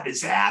 what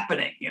is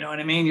happening? You know what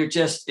I mean?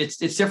 it's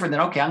different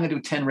than, okay, I'm going to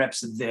do 10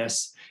 reps of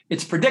this.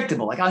 It's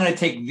predictable. Like, I'm going to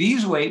take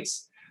these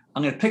weights,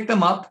 I'm going to pick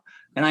them up,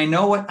 and I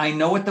know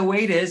what the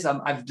weight is.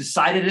 I've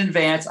decided in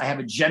advance. I have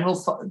a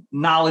general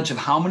knowledge of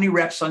how many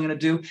reps I'm going to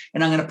do,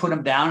 and I'm going to put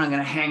them down. I'm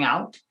going to hang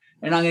out.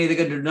 And I'm either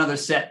going to do another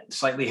set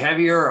slightly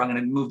heavier, or I'm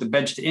going to move the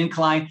bench to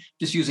incline,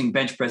 just using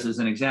bench press as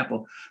an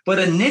example. But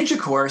a ninja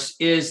course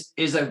is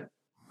a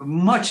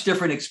much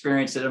different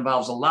experience that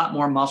involves a lot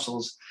more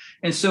muscles.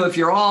 And so if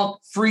you're all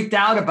freaked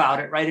out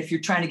about it, right, if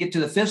you're trying to get to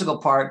the physical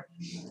part,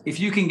 if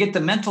you can get the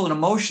mental and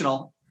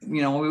emotional,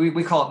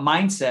 we call it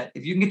mindset.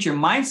 If you can get your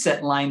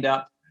mindset lined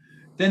up,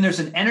 then there's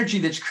an energy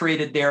that's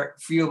created there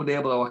for you to be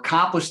able to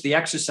accomplish the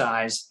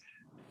exercise.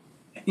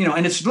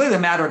 And it's really a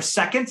matter of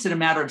seconds and a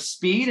matter of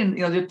speed, and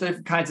the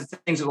different kinds of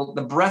things.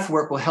 The breath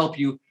work will help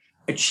you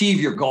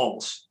achieve your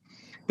goals.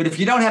 But if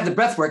you don't have the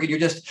breath work and you're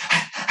just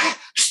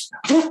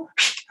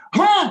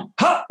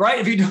right,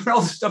 if you do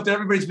all the stuff that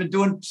everybody's been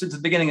doing since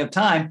the beginning of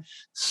time,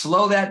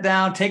 slow that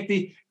down. Take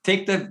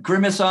the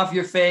grimace off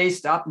your face.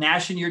 Stop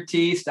gnashing your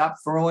teeth. Stop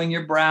furrowing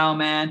your brow,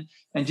 man,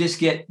 and just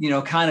get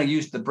kind of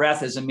use the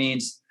breath as a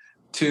means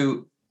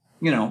to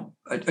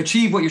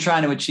achieve what you're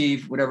trying to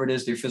achieve, whatever it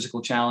is, your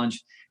physical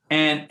challenge.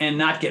 And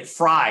not get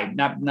fried,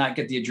 not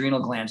get the adrenal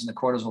glands and the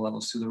cortisol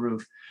levels through the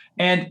roof.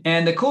 And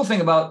the cool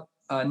thing about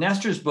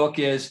Nestor's book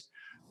is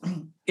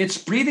it's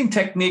breathing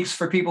techniques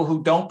for people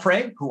who don't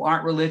pray, who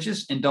aren't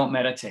religious, and don't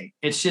meditate.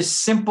 It's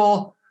just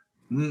simple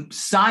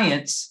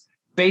science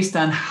based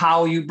on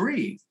how you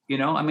breathe.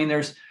 I mean,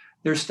 there's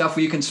stuff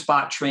where you can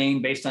spot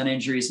train based on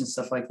injuries and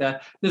stuff like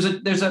that.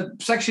 There's a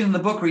section in the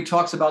book where he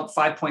talks about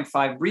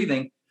 5.5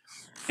 breathing.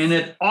 And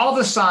that all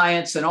the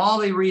science and all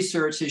the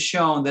research has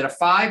shown that a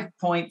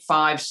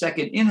 5.5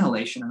 second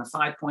inhalation and a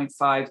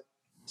 5.5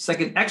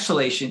 second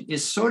exhalation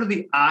is sort of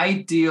the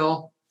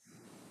ideal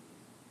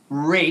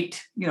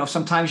rate.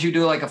 Sometimes you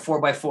do like a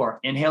 4x4,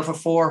 inhale for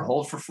 4,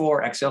 hold for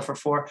 4, exhale for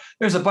 4.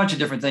 There's a bunch of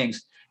different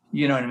things.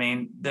 You know what I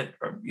mean? That,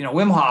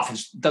 Wim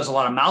Hof does a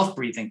lot of mouth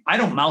breathing. I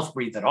don't mouth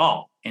breathe at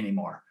all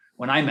anymore.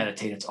 When I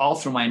meditate, it's all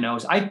through my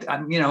nose.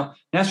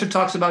 Nestor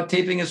talks about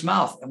taping his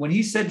mouth. And when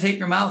he said tape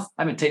your mouth,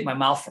 I've been taping my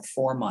mouth for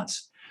 4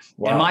 months.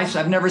 Wow. And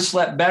I've never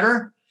slept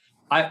better.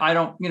 I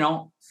don't,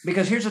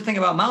 because here's the thing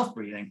about mouth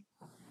breathing.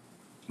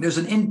 There's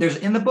in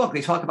the book, they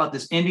talk about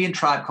this Indian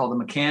tribe called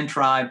the McCann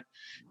tribe.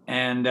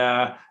 And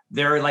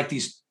they're like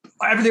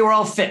they were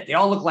all fit. They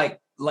all look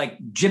like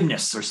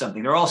gymnasts or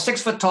something. They're all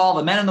 6 foot tall,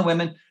 the men and the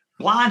women,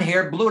 blonde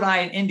hair,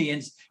 blue-eyed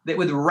Indians. That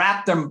would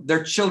wrap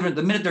their children,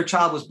 the minute their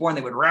child was born,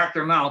 they would wrap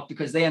their mouth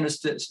because they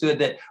understood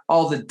that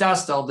all the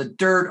dust, all the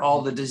dirt,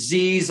 all the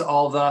disease,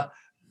 all the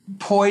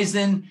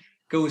poison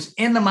goes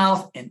in the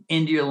mouth and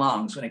into your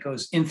lungs. When it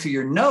goes in through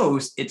your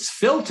nose, it's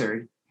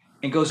filtered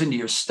and goes into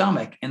your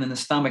stomach, and then the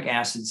stomach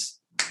acids,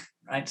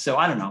 right? So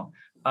I don't know.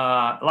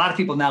 A lot of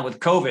people now with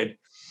COVID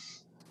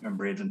are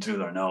breathing through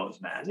their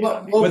nose, man.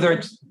 Whether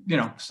it's,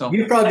 so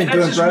you've probably been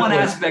that's just one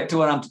aspect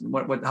to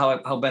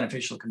how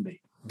beneficial it can be.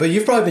 But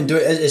you've probably been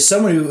doing, as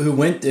someone who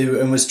went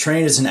through and was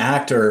trained as an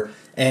actor,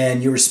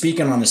 and you were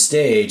speaking on a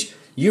stage,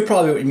 you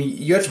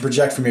have to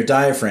project from your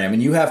diaphragm,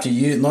 and you have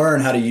to learn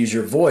how to use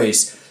your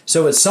voice.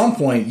 So at some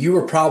point, you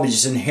were probably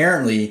just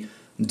inherently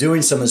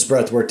doing some of this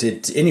breath work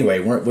anyway.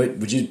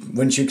 Wouldn't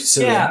you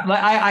consider? Yeah,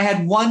 that? I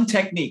had one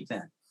technique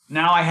then.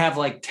 Now I have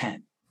like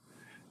 10,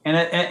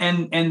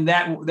 and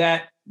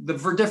that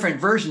the different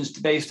versions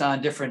based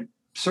on different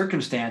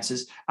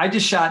circumstances, I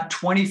just shot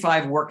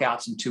 25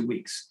 workouts in 2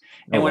 weeks.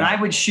 And when I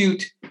would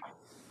shoot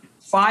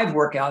 5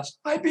 workouts,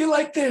 I'd be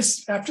like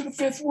this after the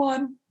 5th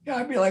one.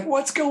 I'd be like,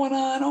 what's going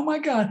on? Oh my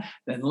God.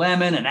 Then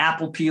lemon and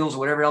apple peels,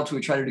 whatever else we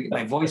would try to do to get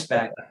my voice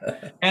back.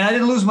 And I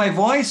didn't lose my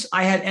voice.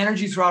 I had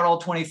energy throughout all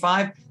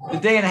 25. The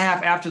day and a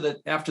half after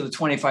the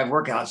 25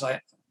 workouts, I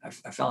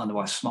fell into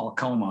a small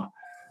coma.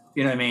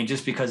 You know what I mean?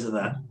 Just because of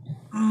the,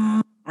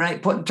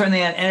 right? Turn the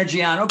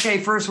energy on. Okay,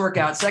 first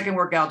workout, second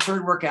workout,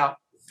 third workout,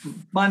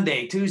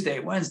 Monday, Tuesday,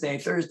 Wednesday,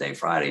 Thursday,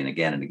 Friday, and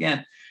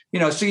again.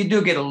 So you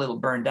do get a little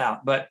burned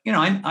out. But,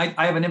 I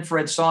have an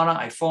infrared sauna.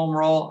 I foam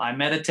roll. I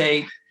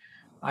meditate.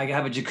 I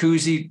have a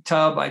jacuzzi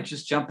tub. I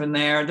just jump in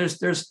there.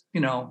 There's,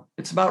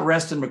 it's about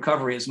rest and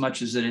recovery as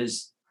much as it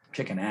is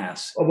kicking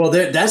ass. Well,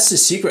 that's the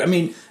secret. I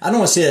mean, I don't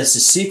want to say that's the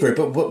secret,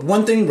 but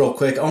one thing real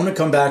quick, I want to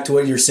come back to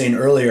what you were saying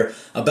earlier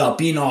about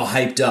being all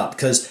hyped up.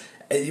 Because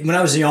when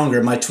I was younger,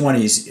 in my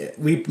 20s,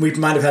 we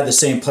might have had the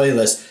same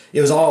playlist.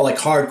 It was all like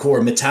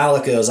hardcore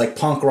Metallica. It was like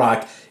punk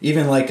rock,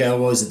 even like, what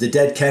was it, the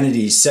Dead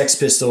Kennedys, Sex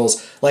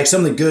Pistols, like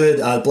some of the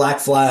good Black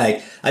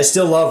Flag. I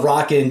still love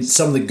rocking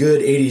some of the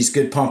good 80s,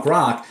 good punk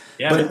rock.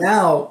 Yeah. But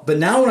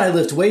now when I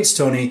lift weights,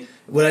 Tony,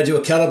 when I do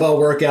a kettlebell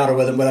workout or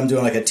when I'm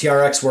doing like a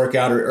TRX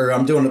workout or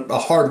I'm doing a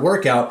hard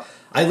workout,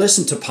 I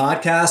listen to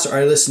podcasts or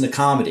I listen to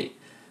comedy.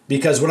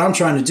 Because what I'm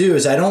trying to do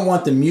is I don't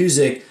want the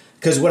music,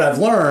 because what I've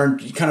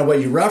learned, kind of what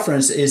you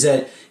referenced, is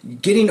that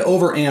getting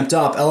over amped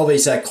up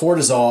elevates that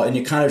cortisol and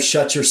it kind of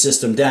shuts your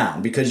system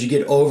down because you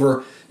get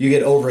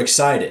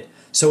overexcited.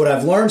 So what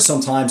I've learned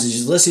sometimes is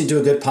just listening to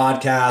a good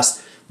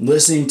podcast,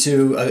 listening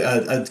to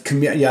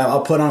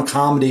I'll put on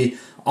comedy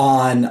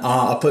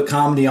I'll put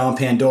comedy on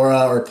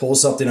Pandora or pull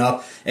something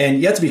up, and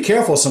you have to be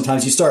careful.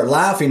 Sometimes you start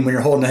laughing when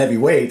you're holding a heavy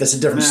weight. That's a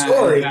different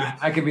story. Yeah,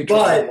 I could be.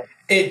 But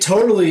it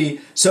totally.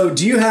 So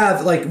do you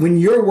have, like, when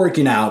you're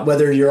working out,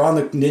 whether you're on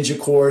the ninja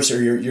course or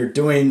you're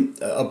doing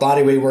a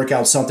body weight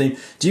workout, something?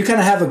 Do you kind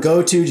of have a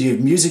go-to? Do you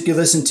have music you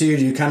listen to?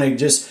 Do you kind of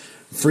just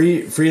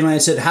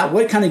freelance it?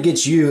 What kind of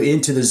gets you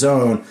into the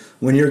zone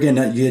when you're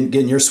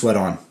getting your sweat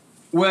on?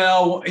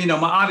 Well,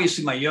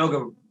 obviously my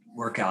yoga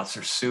workouts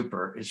are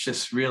super. It's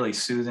just really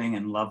soothing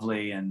and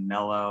lovely and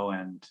mellow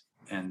and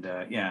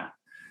yeah.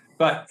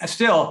 But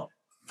still,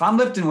 if I'm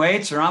lifting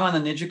weights or I'm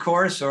on the ninja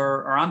course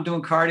or I'm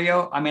doing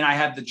cardio, I mean, I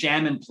have the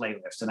Jammin'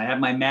 playlist and I have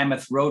my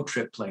Mammoth Road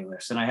Trip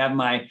playlist and I have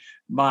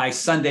my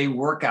Sunday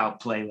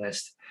workout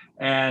playlist.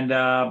 And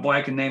boy,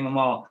 I can name them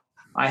all.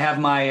 I have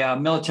my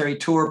military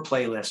tour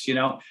playlist,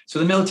 So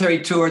the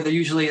military tour, they're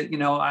usually,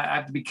 I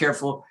have to be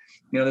careful.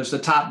 There's the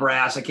top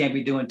brass. I can't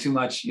be doing too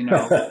much, too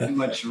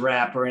much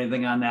rap or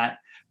anything on that.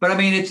 But I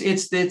mean,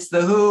 it's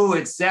the Who,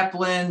 it's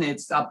Zeppelin,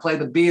 I'll play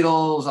the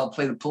Beatles, I'll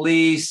play the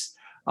Police,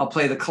 I'll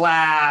play the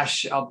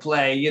Clash, I'll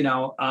play, a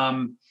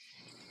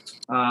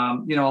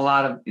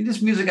lot of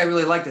this music I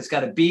really like that's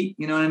got a beat.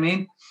 You know what I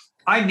mean?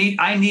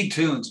 I need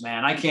tunes,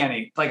 man. I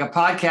can't like a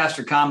podcast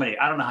or comedy.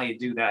 I don't know how you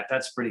do that.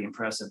 That's pretty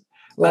impressive.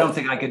 Well, I don't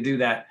think I could do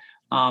that.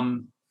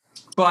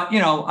 But,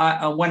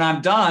 when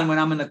I'm done, when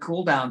I'm in the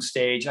cool down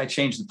stage, I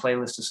change the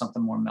playlist to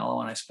something more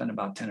mellow and I spend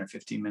about 10 or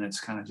 15 minutes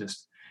kind of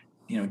just,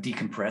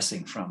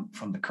 decompressing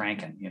from the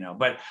cranking,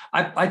 But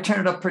I turn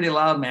it up pretty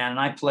loud, man.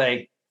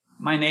 And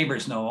my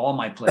neighbors know all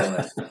my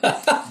playlists.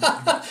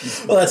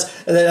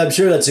 Well, I'm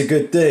sure that's a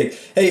good thing.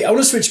 Hey, I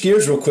want to switch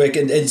gears real quick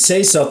and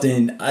say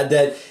something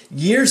that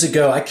years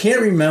ago, I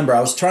can't remember.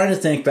 I was trying to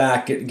think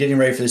back, getting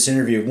ready for this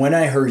interview, when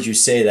I heard you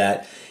say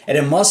that. And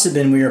it must have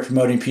been when you were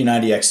promoting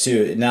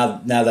P90X2,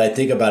 now that I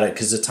think about it,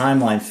 because the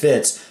timeline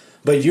fits.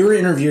 But you were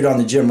interviewed on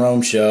the Jim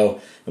Rome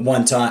show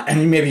one time. I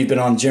mean, maybe you've been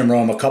on Jim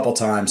Rome a couple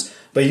times.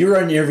 But you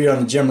were interviewed on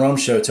the Jim Rome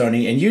show,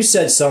 Tony, and you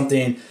said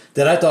something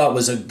that I thought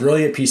was a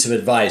brilliant piece of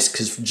advice.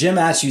 Because Jim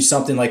asked you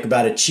something like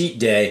about a cheat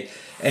day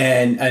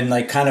and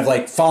like kind of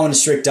like following a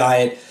strict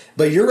diet.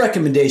 But your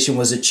recommendation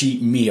was a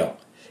cheat meal.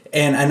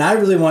 And I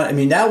really I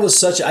think that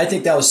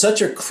was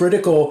such a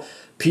critical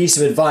piece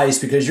of advice,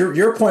 because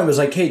your point was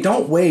like, hey,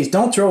 don't waste,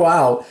 don't throw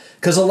out,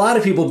 because a lot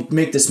of people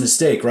make this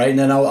mistake, right? And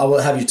then I'll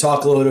have you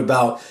talk a little bit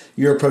about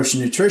your approach to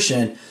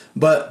nutrition.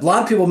 But a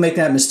lot of people make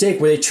that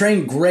mistake where they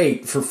train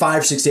great for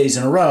 5-6 days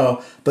in a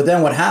row, but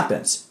then what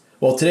happens?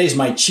 Well, today's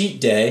my cheat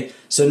day,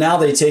 so now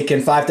they take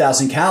in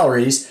 5,000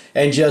 calories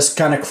and just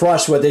kind of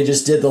crush what they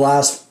just did the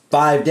last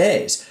 5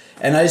 days.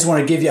 And I just want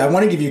to give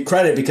you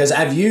credit, because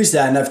I've used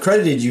that and I've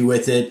credited you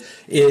with it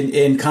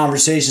in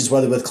conversations,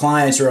 whether with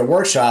clients or at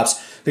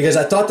workshops, because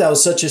I thought that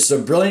was such a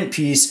brilliant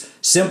piece,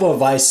 simple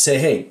advice to say,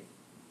 hey,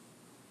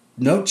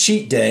 no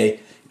cheat day,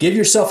 give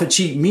yourself a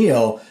cheat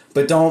meal,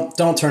 but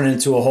don't turn it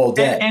into a whole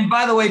day. And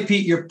by the way,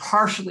 Pete, you're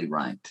partially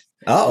right.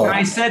 Uh-oh. What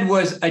I said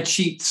was a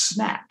cheat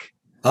snack.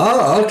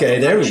 Oh, okay,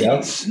 there we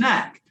go.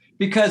 Snack,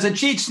 because a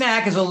cheat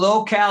snack is a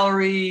low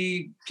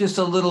calorie, just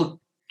a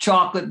little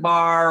chocolate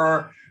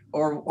bar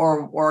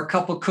or a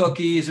couple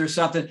cookies or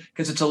something,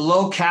 because it's a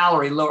low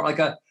calorie,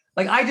 whatever.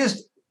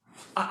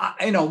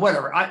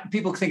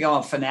 People think I'm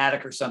a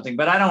fanatic or something,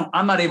 but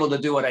I'm not able to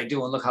do what I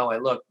do and look how I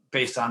look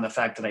based on the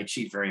fact that I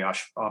cheat very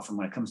often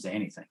when it comes to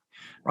anything,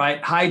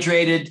 right?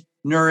 Hydrated,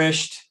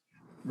 nourished,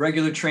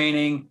 regular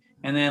training,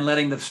 and then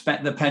letting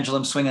the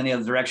pendulum swing in the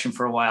other direction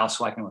for a while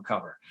so I can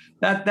recover.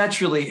 That's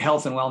really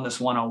health and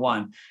wellness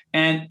 101.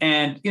 And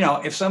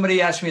if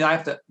somebody asks me, I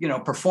have to,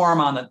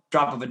 perform on the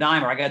drop of a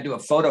dime, or I got to do a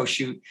photo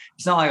shoot.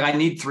 It's not like I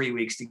need 3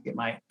 weeks to get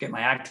my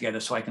act together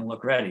so I can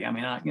look ready. I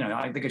mean,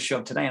 I think I show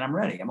up today and I'm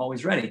ready. I'm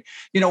always ready.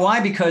 You know why?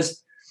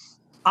 Because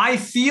I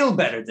feel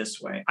better this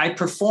way. I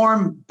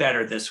perform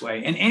better this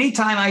way. And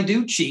anytime I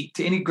do cheat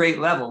to any great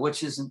level,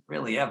 which isn't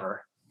really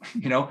ever,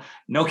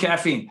 no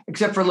caffeine,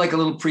 except for like a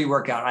little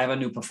pre-workout. I have a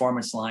new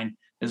performance line.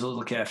 There's a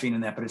little caffeine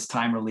in that, but it's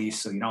time release.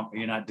 So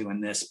you're not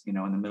doing this, in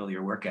the middle of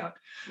your workout.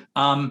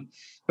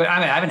 But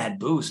I haven't had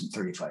booze in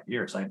 35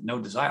 years. I have no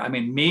desire. I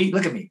mean,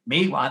 look at me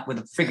with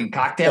a freaking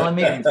cocktail in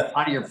me, out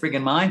of your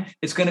freaking mind.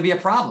 It's going to be a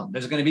problem.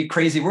 There's going to be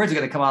crazy words that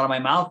are going to come out of my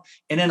mouth.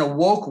 And in a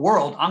woke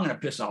world, I'm going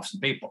to piss off some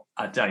people,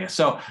 I tell you.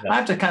 So I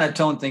have to kind of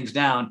tone things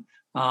down.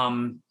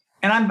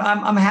 And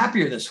I'm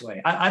happier this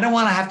way. I don't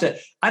want to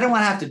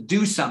have to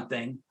do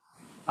something.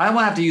 I don't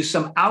want to have to use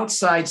some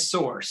outside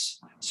source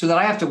so that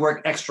I have to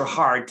work extra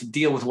hard to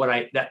deal with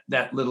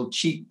that little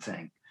cheat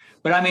thing.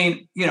 But I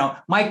mean,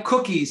 my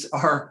cookies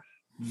are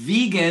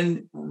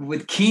vegan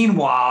with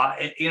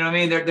quinoa.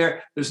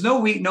 There's no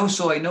wheat, no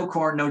soy, no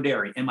corn, no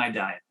dairy in my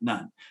diet,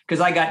 none. Because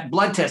I got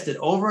blood tested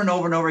over and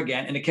over and over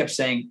again, and it kept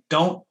saying,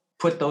 don't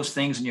put those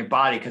things in your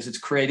body because it's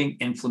creating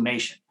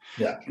inflammation.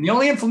 Yeah. And the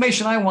only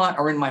inflammation I want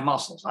are in my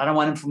muscles. I don't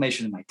want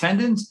inflammation in my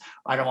tendons.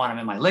 I don't want them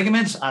in my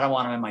ligaments. I don't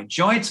want them in my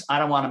joints. I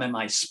don't want them in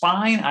my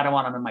spine. I don't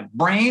want them in my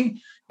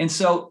brain. And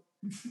so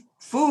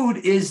food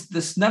is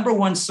this number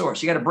one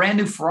source. You got a brand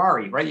new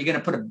Ferrari, right? You're going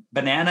to put a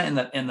banana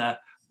in the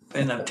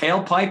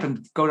tailpipe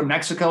and go to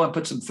Mexico and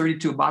put some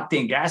 32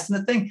 octane gas in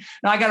the thing.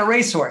 Now I got a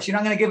racehorse. You're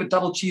not going to give it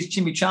double cheese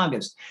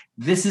chimichangas.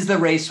 This is the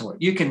racehorse.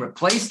 You can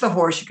replace the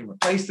horse. You can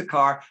replace the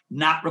car.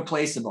 Not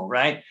replaceable,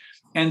 right?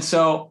 And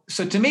so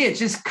to me, it's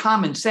just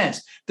common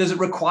sense. Does it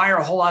require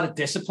a whole lot of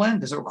discipline?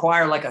 Does it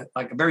require like a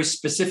very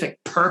specific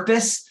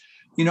purpose?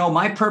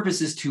 My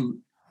purpose is to,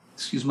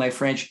 excuse my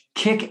French,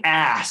 kick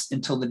ass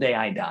until the day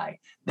I die.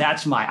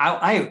 That's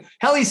I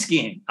heli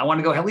skiing. I want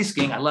to go heli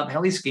skiing. I love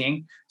heli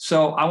skiing.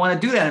 So I want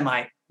to do that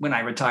when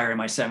I retire in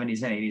my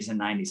 70s and 80s and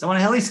 90s. I want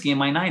to heli ski in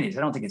my 90s.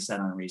 I don't think it's that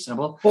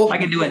unreasonable. Well, I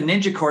can do a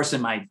ninja course in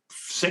my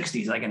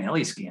 60s. I can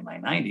heli ski in my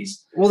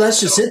 90s. Well,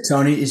 that's just it,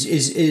 Tony,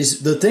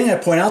 is the thing I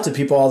point out to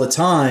people all the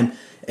time.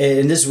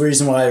 And this is the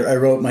reason why I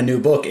wrote my new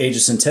book,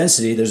 Ageless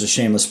Intensity. There's a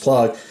shameless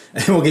plug,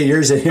 and we'll get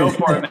yours in here. Go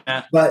for it,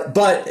 man. But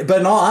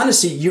in all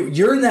honesty,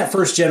 you're in that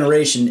first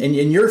generation, and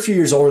you're a few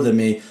years older than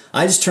me.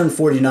 I just turned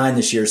 49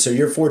 this year, so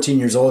you're 14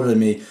 years older than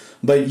me.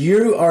 But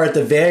you are at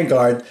the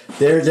vanguard.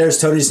 There's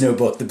Tony's new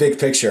book, The Big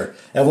Picture,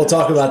 and we'll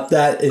talk about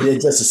that in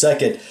just a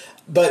second.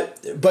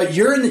 But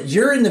you're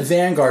in the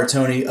vanguard,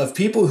 Tony, of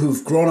people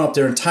who've grown up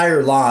their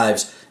entire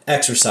lives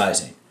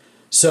exercising.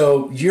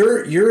 So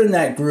you're in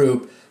that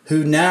group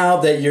who now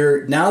that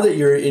you're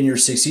in your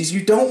 60s,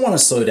 you don't want to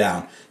slow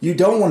down. You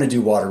don't want to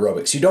do water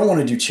aerobics. You don't want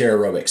to do chair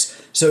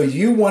aerobics. So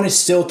you want to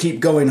still keep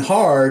going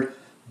hard,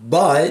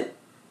 but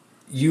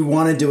you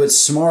want to do it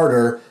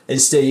smarter and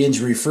stay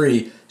injury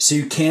free so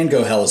you can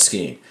go heli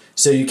skiing.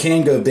 So you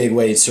can go big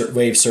wave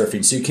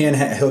surfing. So you can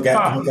hook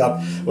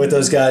up with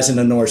those guys in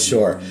the North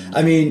Shore.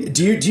 I mean,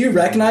 do you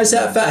recognize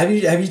that fact?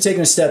 Have you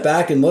taken a step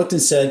back and looked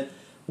and said,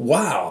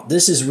 wow,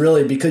 this is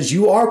really, because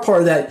you are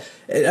part of that,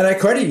 and I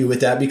credit you with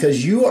that,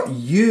 because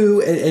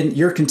you and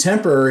your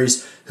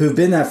contemporaries who've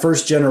been that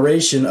first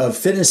generation of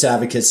fitness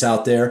advocates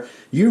out there,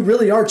 you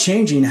really are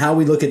changing how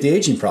we look at the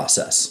aging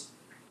process.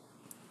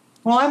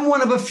 Well, I'm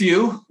one of a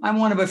few. A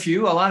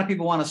lot of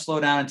people want to slow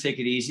down and take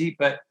it easy,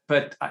 but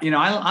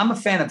I'm a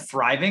fan of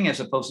thriving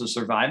as opposed to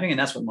surviving, and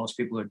that's what most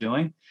people are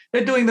doing.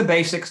 They're doing the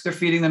basics. They're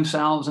feeding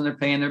themselves, and they're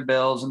paying their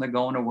bills, and they're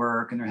going to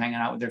work, and they're hanging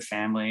out with their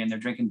family, and they're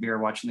drinking beer,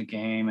 watching the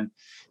game,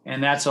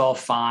 and that's all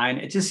fine.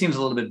 It just seems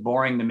a little bit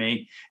boring to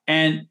me.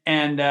 I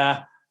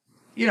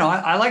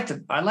like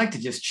to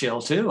just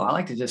chill too. I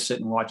like to just sit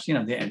and watch. The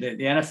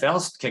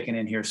NFL's kicking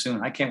in here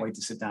soon. I can't wait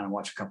to sit down and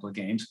watch a couple of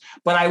games.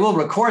 But I will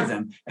record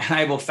them and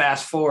I will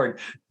fast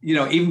forward.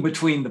 Even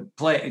between the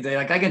play,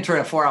 I can turn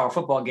a 4-hour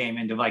football game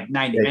into like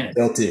 90 minutes.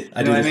 Guilty.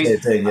 I do the same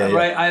thing. Yeah,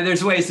 right.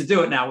 There's ways to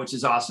do it now, which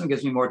is awesome. It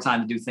gives me more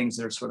time to do things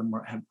that are sort of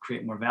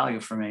create more value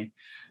for me.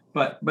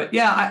 But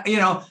yeah,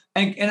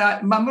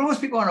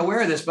 most people aren't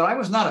aware of this, but I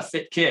was not a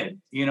fit kid.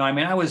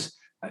 I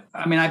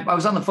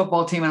was on the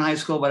football team in high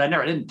school, but I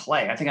didn't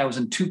play. I think I was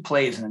in 2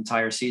 plays an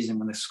entire season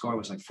when the score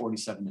was like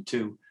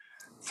 47-2,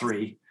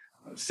 3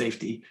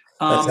 safety.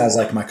 That sounds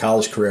like my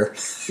college career.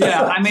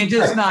 Yeah.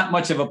 Just not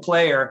much of a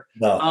player.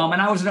 No.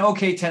 And I was an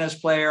okay tennis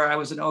player. I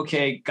was an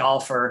okay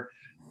golfer.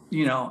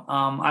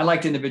 I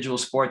liked individual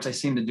sports. I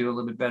seem to do a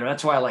little bit better.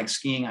 That's why I like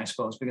skiing, I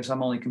suppose, because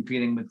I'm only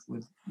competing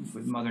with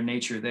Mother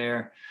Nature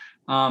there.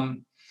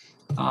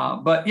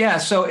 But yeah,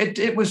 so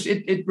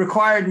it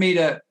required me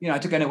to, I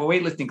took a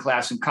weightlifting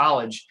class in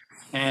college,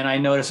 and I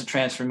noticed a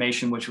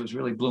transformation, which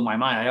really blew my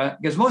mind.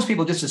 Because most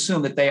people just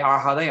assume that they are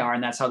how they are,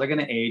 and that's how they're going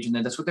to age. And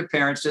then that's what their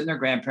parents did, and their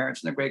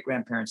grandparents and their great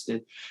grandparents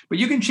did. But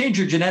you can change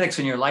your genetics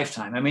in your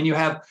lifetime. You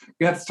have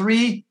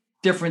 3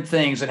 different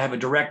things that have a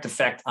direct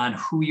effect on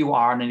who you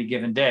are on any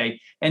given day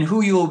and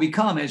who you will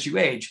become as you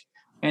age.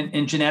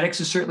 And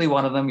genetics is certainly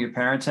one of them. Your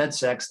parents had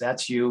sex.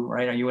 That's you,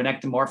 right? Are you an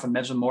ectomorph, a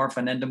mesomorph,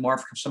 an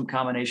endomorph, some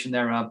combination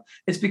thereof?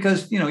 It's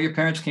because, your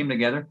parents came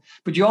together,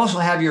 but you also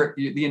have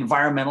the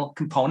environmental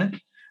component.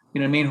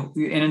 You know what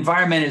I mean? An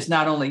environment is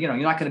not only, you're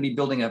not going to be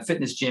building a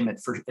fitness gym at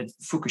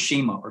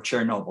Fukushima or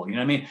Chernobyl. You know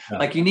what I mean? Yeah.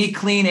 Like you need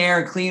clean air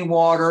and clean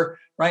water,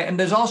 right? And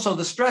there's also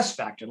the stress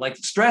factor. Like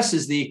stress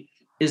is the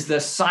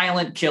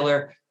silent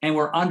killer. And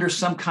we're under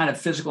some kind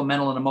of physical,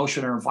 mental, and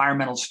emotional or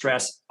environmental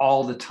stress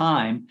all the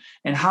time.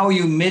 And how are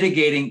you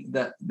mitigating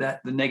the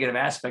negative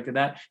aspect of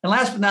that? And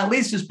last but not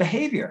least is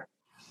behavior.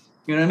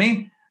 You know what I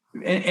mean?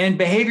 And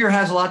behavior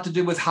has a lot to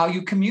do with how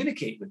you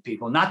communicate with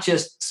people, not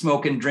just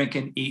smoking,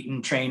 drinking,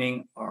 eating,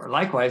 training, or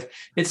likewise.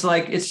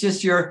 It's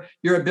just your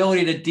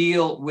ability to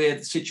deal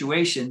with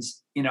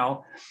situations,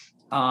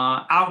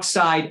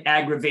 outside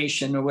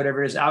aggravation or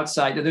whatever it is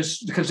outside.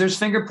 Because there's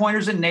finger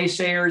pointers and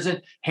naysayers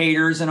and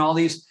haters and all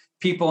these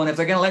people. And if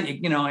they're going to let you,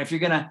 if you're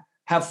going to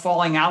have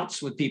falling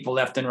outs with people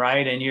left and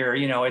right, and you're,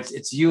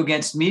 it's you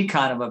against me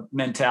kind of a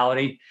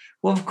mentality.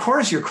 Well, of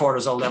course your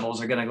cortisol levels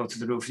are going to go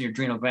through the roof and your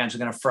adrenal glands are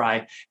going to fry,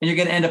 and you're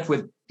going to end up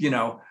with,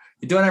 you're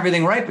doing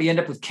everything right, but you end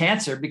up with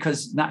cancer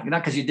because not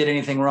because you did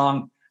anything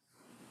wrong,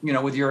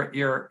 with your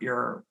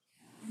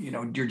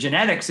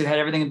genetics. It had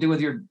everything to do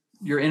with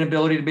your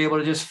inability to be able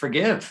to just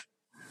forgive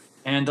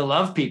and to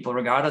love people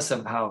regardless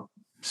of how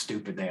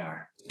stupid they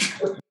are.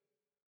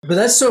 But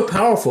that's so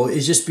powerful,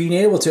 is just being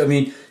able to,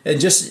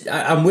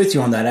 I'm with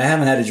you on that. I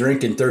haven't had a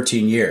drink in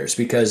 13 years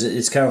because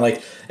it's kind of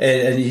like,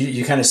 and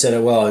you kind of said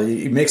it well,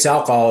 you mix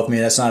alcohol with me,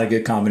 that's not a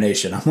good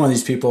combination. I'm one of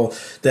these people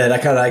that I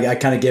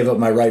kind of gave up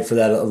my right for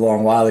that a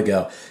long while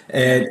ago.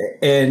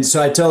 And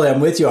so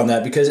I'm with you on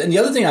that because, and the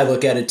other thing I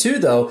look at it too,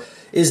 though,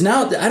 is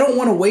now I don't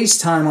want to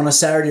waste time on a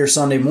Saturday or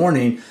Sunday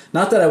morning.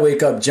 Not that I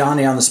wake up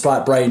Johnny on the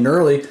spot bright and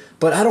early,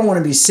 but I don't want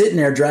to be sitting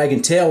there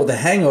dragging tail with a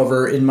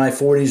hangover in my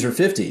 40s or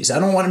 50s. I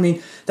don't want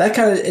to that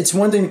kind of, it's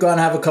one thing to go out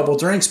and have a couple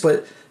drinks,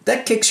 but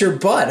that kicks your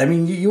butt.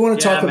 You want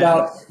to talk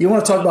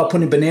about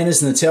putting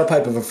bananas in the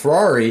tailpipe of a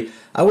Ferrari.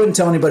 I wouldn't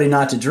tell anybody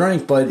not to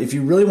drink, but if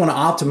you really want to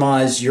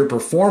optimize your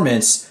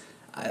performance,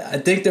 I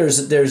think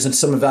there's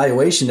some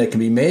evaluation that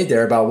can be made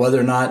there about whether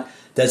or not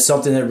that's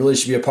something that really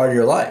should be a part of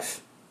your life.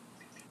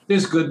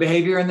 There's good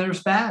behavior and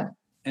there's bad.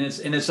 And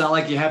it's not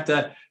like you have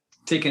to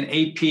take an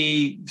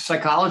AP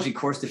psychology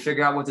course to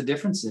figure out what the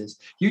difference is.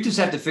 You just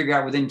have to figure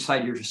out within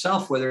inside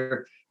yourself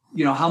whether,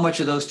 how much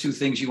of those two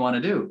things you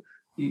want to do.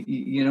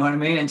 You know what I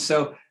mean? And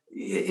so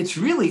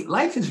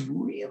life is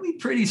really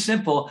pretty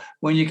simple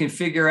when you can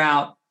figure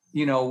out,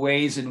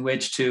 ways in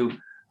which to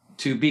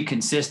be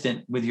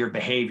consistent with your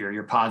behavior,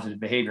 your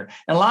positive behavior.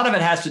 And a lot of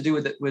it has to do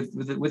with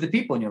the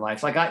people in your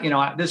life.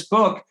 Like this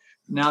book,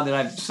 now that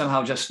I've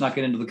somehow just snuck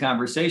it into the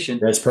conversation.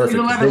 That's perfect.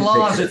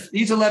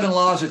 These 11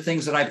 laws are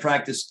things that I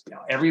practice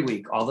every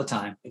week, all the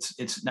time.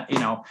 It's like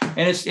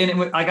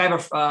I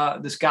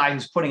have this guy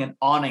who's putting an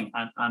awning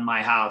on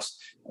my house.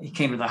 He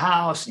came to the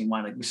house and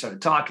we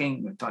started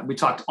talking. We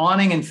talked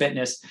awning and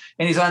fitness,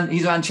 and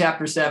he's on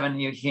chapter 7.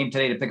 He came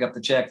today to pick up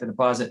the check, the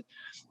deposit.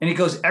 And he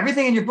goes,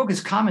 everything in your book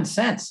is common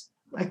sense,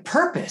 like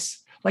purpose.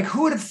 Like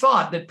who would have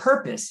thought that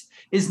purpose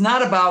is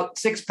not about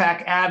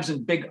 6-pack abs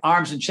and big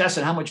arms and chest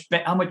and how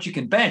much you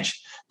can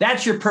bench.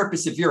 That's your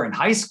purpose if you're in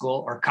high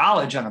school or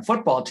college on a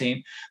football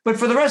team. But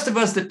for the rest of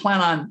us that plan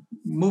on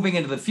moving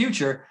into the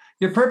future,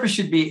 your purpose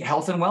should be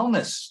health and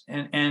wellness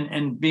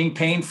and being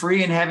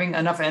pain-free and having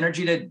enough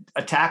energy to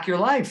attack your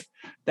life.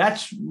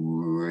 That's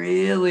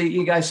really,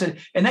 you guys said,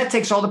 and that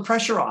takes all the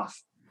pressure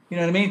off. You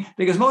know what I mean?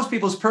 Because most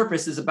people's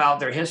purpose is about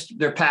their history,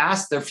 their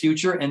past, their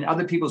future, and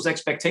other people's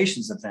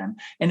expectations of them.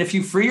 And if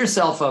you free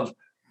yourself of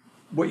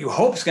what you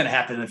hope is going to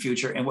happen in the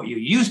future and what you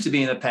used to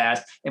be in the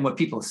past and what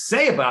people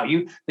say about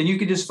you, then you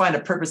can just find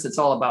a purpose that's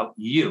all about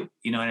you.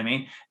 You know what I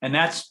mean? And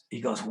he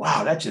goes,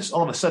 wow, that's just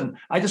all of a sudden,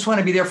 I just want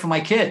to be there for my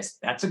kids.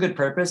 That's a good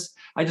purpose.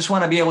 I just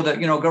want to be able to,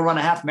 go run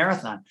a half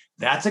marathon.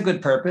 That's a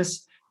good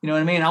purpose. You know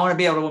what I mean? I want to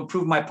be able to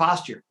improve my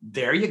posture.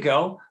 There you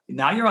go.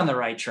 Now you're on the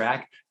right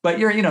track. But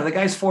the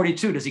guy's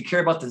 42. Does he care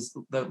about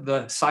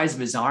the size of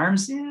his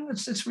arms? Yeah,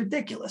 it's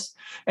ridiculous.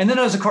 And then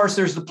there's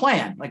the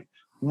plan. Like,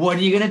 what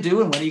are you going to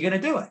do and when are you going to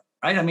do it?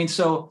 Right.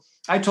 So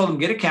I told him,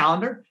 get a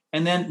calendar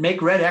and then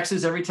make red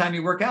X's every time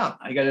you work out.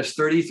 I got just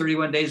 30,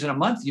 31 days in a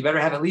month. You better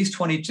have at least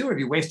 22 or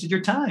you wasted your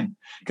time,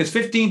 because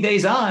 15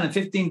 days on and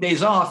 15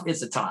 days off,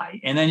 it's a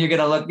tie. And then you're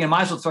going to look, you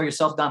might as well throw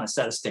yourself down a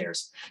set of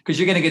stairs because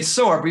you're going to get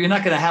sore, but you're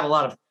not going to have a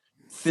lot of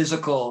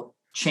physical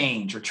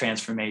change or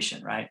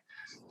transformation. Right.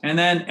 And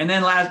then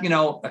last,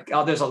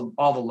 there's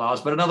all the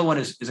laws, but another one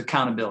is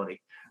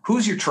accountability.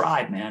 Who's your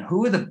tribe, man?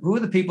 Who are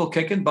the people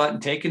kicking butt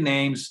and taking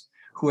names,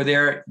 who are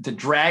there to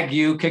drag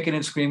you kicking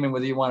and screaming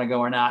whether you want to go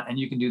or not. And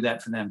you can do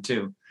that for them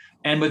too.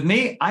 And with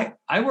me,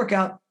 I work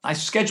out, I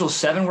schedule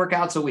 7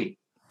 workouts a week,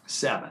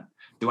 7.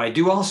 Do I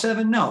do all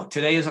 7? No.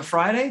 Today is a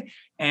Friday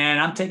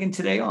and I'm taking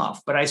today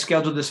off, but I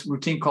scheduled this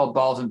routine called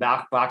balls and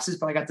boxes,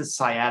 but I got this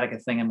sciatica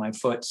thing in my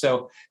foot.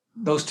 So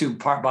those two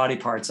body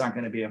parts aren't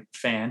going to be a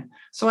fan.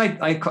 So I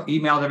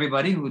emailed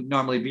everybody who would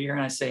normally be here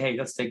and I say, hey,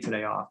 let's take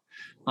today off.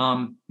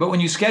 But when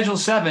you schedule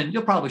 7,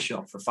 you'll probably show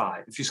up for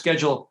 5. If you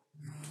schedule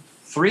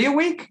 3 a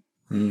week,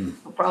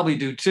 you'll probably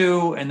do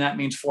 2. And that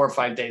means 4 or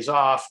 5 days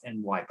off.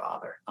 And why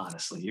bother?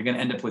 Honestly, you're going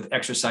to end up with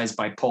exercise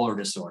bipolar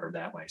disorder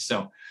that way.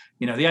 So,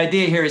 the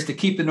idea here is to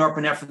keep the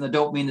norepinephrine, the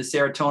dopamine, the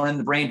serotonin,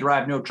 the brain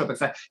derived neurotropic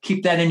factor,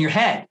 keep that in your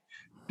head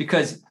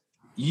because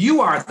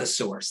you are the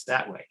source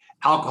that way.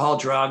 Alcohol,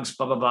 drugs,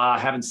 blah, blah, blah,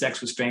 having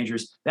sex with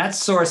strangers, that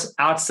source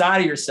outside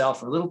of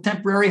yourself are little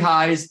temporary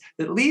highs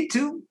that lead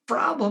to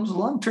problems,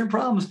 long-term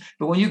problems.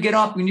 But when you get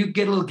up, when you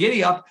get a little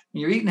giddy up and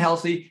you're eating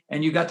healthy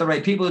and you got the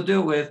right people to do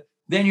it with,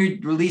 then you're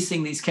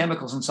releasing these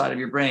chemicals inside of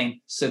your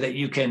brain so that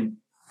you can,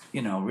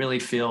 really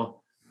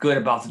feel good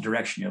about the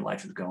direction your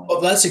life is going.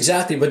 Well, that's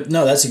exactly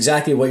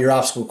what your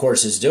obstacle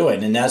course is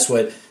doing. And that's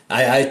what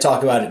I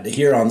talk about it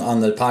here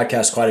on the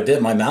podcast quite a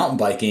bit, my mountain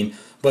biking.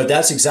 But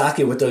that's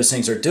exactly what those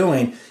things are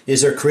doing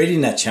is they're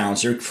creating that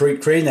challenge. They're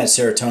creating that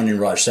serotonin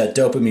rush, that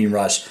dopamine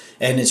rush.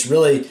 And it's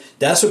really,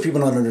 that's what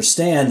people don't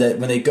understand, that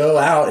when they go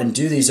out and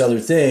do these other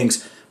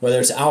things, whether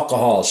it's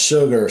alcohol,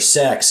 sugar,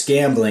 sex,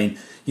 gambling,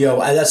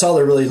 that's all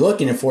they're really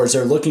looking for is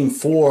they're looking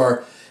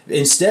for,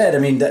 instead,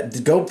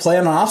 go play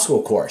on an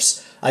obstacle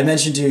course. I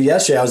mentioned to you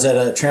yesterday, I was at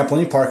a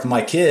trampoline park with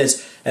my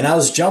kids and I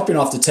was jumping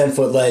off the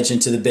 10-foot ledge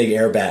into the big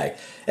airbag.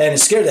 And it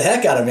scared the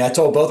heck out of me. I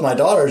told both my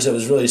daughters it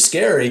was really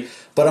scary.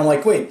 But I'm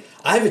like, wait,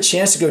 I have a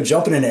chance to go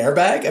jump in an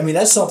airbag?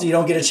 That's something you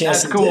don't get a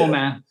chance to do. That's cool,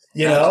 man.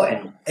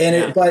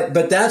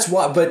 But that's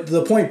why, but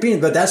the point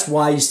being, that's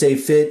why you stay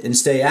fit and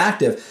stay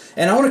active.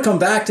 And I want to come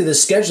back to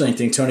this scheduling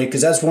thing, Tony,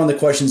 because that's one of the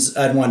questions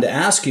I wanted to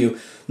ask you.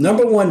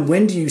 Number one,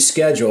 when do you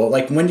schedule?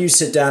 Like, when do you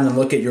sit down and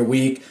look at your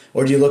week,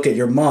 or do you look at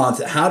your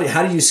month? How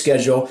do you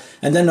schedule?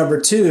 And then number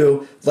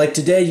two, like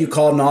today you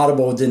called an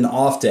audible within an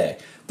off day.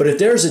 But if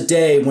there's a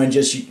day when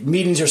just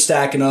meetings are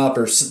stacking up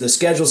or the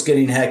schedule's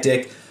getting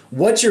hectic,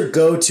 what's your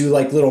go-to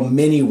little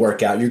mini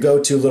workout, your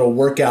go-to little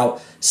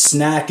workout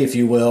snack, if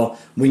you will,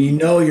 when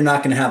you're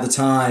not going to have the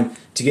time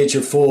to get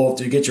your full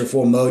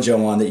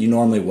mojo on that you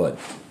normally would?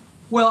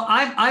 Well,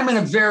 I'm in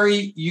a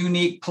very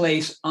unique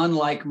place,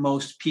 unlike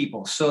most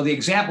people. So the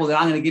example that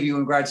I'm going to give you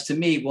in regards to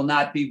me will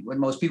not be with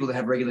most people that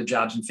have regular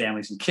jobs and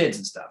families and kids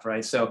and stuff,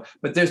 right? So,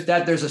 but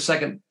there's a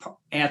second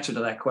answer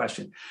to that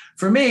question.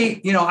 For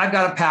me, I've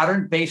got a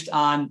pattern based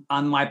on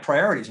my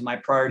priorities, and my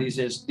priorities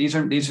is these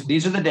are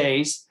the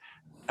days.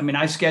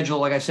 I schedule,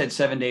 like I said,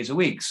 7 days a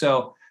week.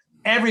 So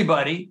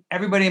everybody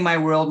in my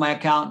world, my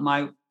accountant,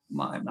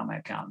 not my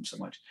accountant so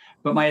much,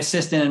 but my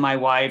assistant and my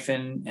wife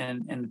and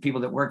the people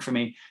that work for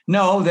me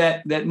know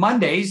that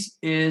Mondays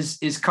is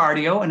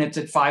cardio, and it's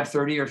at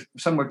 5:30 or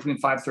somewhere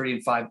between 5:30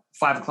 and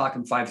 5 o'clock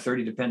and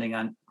 5:30, depending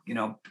on,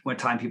 what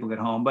time people get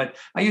home. But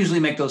I usually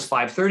make those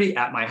 5:30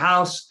 at my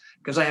house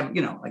because I have,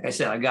 like I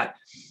said, I got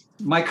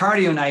my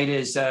cardio night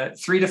is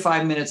 3 to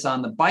 5 minutes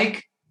on the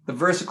bike, the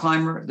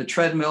VersaClimber, the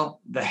treadmill,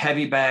 the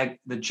heavy bag,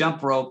 the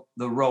jump rope,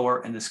 the rower,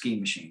 and the ski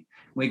machine.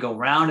 We go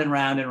round and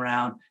round and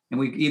round, and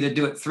we either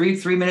do it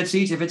three minutes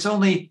each. If it's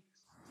only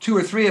 2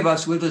 or 3 of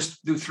us, we'll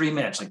just do 3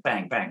 minutes, like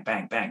bang, bang,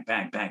 bang, bang,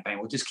 bang, bang, bang.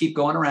 We'll just keep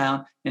going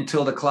around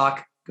until the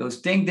clock goes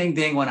ding, ding,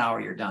 ding, 1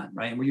 hour, you're done,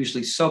 right? And we're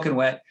usually soaking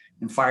wet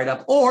and fired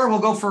up, or we'll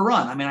go for a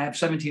run. I have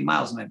 17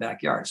 miles in my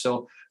backyard.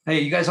 So, hey,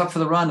 you guys up for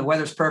the run? The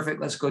weather's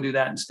perfect. Let's go do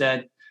that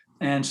instead.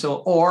 And so,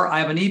 or I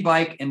have an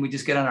e-bike and we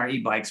just get on our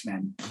e-bikes,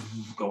 man,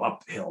 go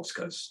up hills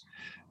because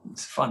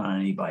it's fun on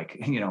an e-bike.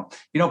 You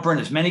don't burn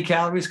as many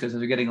calories because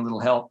they're getting a little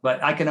help,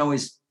 but I can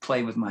always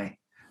play with my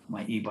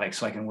e-bike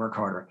so I can work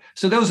harder.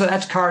 So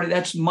that's cardio.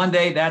 That's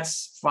Monday.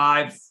 That's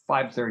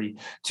 5:30.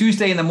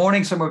 Tuesday in the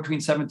morning, somewhere between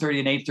 7:30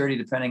 and 8:30,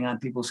 depending on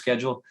people's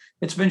schedule.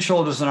 It's been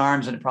shoulders and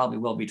arms, and it probably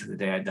will be to the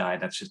day I die.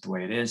 That's just the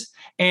way it is.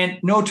 And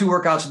no 2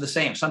 workouts are the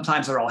same.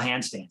 Sometimes they're all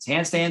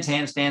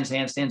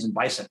handstands, and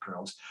bicep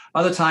curls.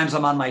 Other times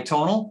I'm on my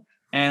tonal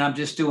and I'm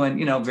just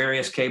doing,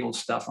 various cable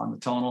stuff on the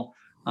tonal.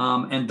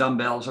 And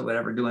dumbbells or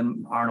whatever,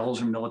 doing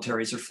Arnold's or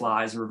militaries or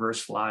flies or reverse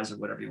flies or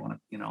whatever you want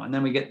to, and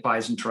then we get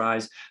bis and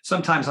tries,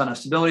 sometimes on a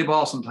stability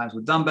ball, sometimes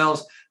with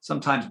dumbbells,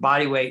 sometimes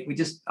body weight.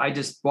 I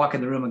just walk in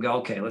the room and go,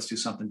 okay, let's do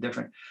something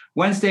different.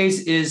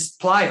 Wednesdays is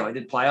plyo. I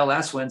did plyo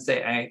last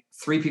Wednesday.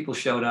 3 people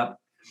showed up.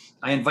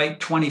 I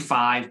invite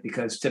 25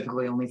 because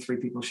typically only 3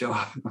 people show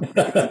up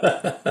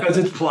because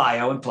it's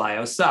plyo and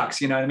plyo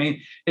sucks. You know what I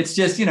mean? It's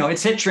just,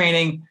 it's HIIT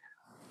training,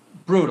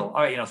 brutal.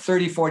 All right,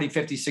 30, 40,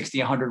 50, 60,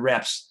 100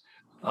 reps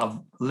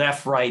of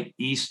left, right,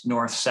 east,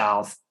 north,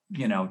 south,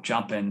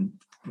 jumping,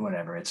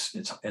 whatever. It's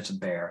a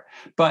bear,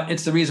 but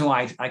it's the reason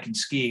why I can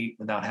ski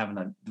without having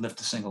to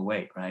lift a single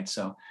weight. Right.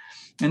 So,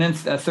 and then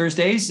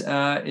Thursdays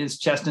is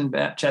chest and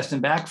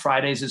back.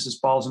 Fridays is this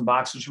balls and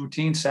boxes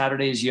routine.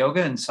 Saturday is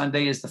yoga, and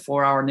Sunday is the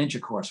 4-hour ninja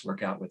course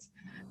workout with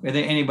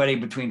anybody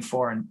between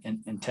 4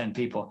 and 10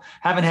 people.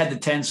 Haven't had the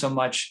 10 so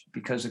much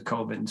because of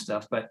COVID and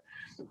stuff,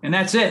 and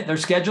that's it. They're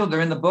scheduled.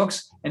 They're in the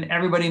books, and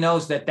everybody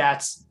knows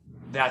that's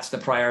the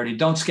priority.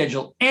 Don't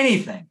schedule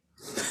anything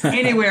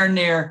anywhere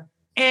near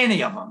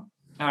any of them.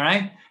 All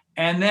right.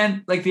 And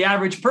then like the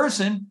average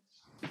person,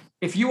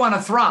 if you want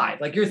to thrive,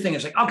 like your thing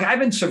is like, okay, I've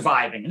been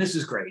surviving and this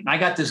is great. And I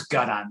got this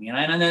gut on me.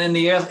 And then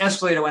the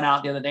escalator went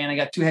out the other day and I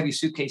got 2 heavy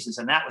suitcases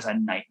and that was a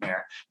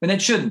nightmare, but it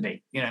shouldn't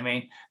be, you know what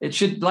I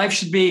mean? Life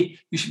should be,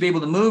 you should be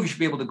able to move. You should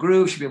be able to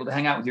groove. You should be able to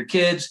hang out with your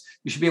kids.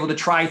 You should be able to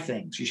try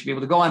things. You should be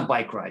able to go on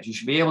bike rides. You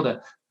should be able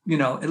to,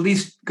 at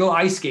least go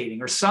ice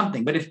skating or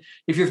something. But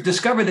if you've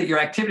discovered that your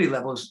activity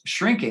level is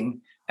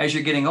shrinking as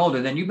you're getting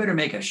older, then you better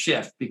make a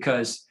shift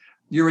because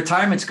your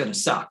retirement's going to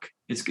suck.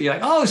 You're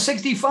like, oh,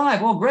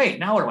 65. Well, great.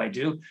 Now what do I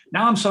do?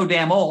 Now I'm so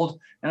damn old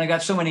and I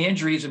got so many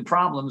injuries and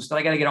problems that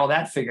I got to get all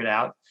that figured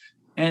out.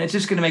 And it's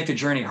just going to make the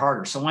journey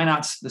harder. So why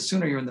not? The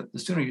sooner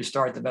you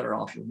start, the better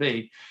off you'll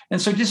be.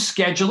 And so just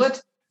schedule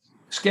it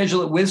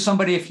with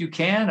somebody if you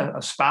can,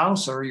 a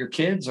spouse or your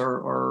kids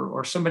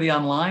or somebody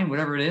online,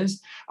 whatever it is.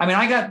 I mean,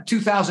 I got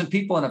 2,000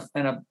 people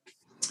in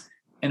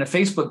a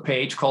Facebook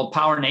page called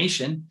Power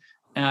Nation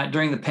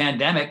during the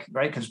pandemic,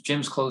 right? Because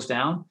gyms closed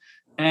down.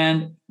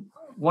 And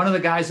one of the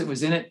guys that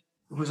was in it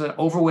was an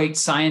overweight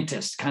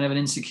scientist, kind of an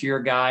insecure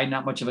guy,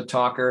 not much of a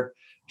talker,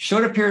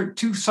 showed up here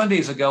 2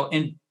 Sundays ago.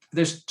 And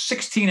there's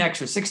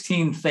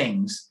 16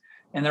 things.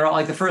 And they're all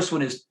like, the first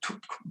one is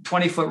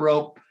 20-foot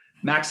rope,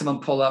 maximum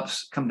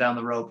pull-ups, come down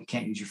the rope. You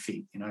can't use your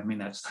feet. You know what I mean?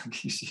 That's like,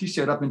 he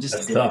showed up and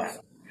just did that.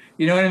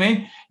 You know what I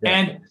mean? Yeah.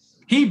 And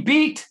he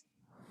beat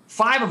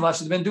 5 of us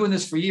who've been doing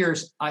this for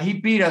years. He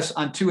beat us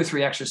on 2 or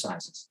 3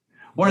 exercises.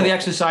 One of the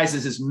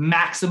exercises is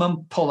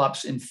maximum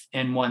pull-ups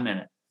in 1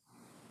 minute.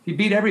 He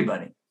beat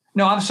everybody.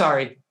 No, I'm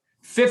sorry.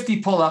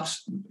 50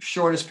 pull-ups,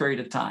 shortest period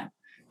of time.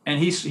 And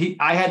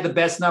I had the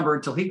best number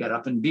until he got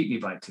up and beat me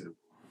by 2.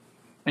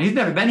 And he's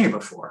never been here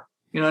before.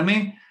 You know what I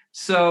mean?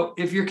 So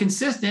if you're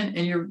consistent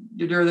and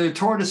you're the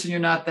tortoise and you're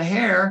not the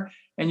hare,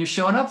 and you're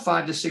showing up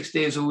 5 to 6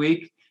 days a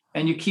week,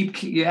 and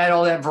you add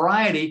all that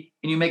variety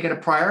and you make it a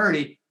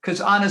priority.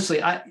 Because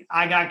honestly,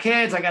 I got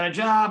kids, I got a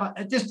job.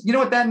 You know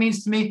what that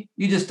means to me?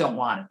 You just don't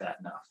want it that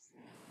enough.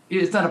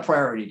 It's not a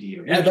priority to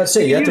you. Yeah, that's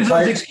it. You have to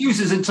use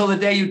excuses until the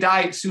day you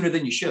die sooner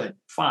than you should.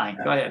 Fine,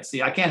 go ahead.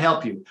 See, I can't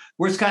help you.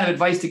 Worst kind of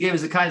advice to give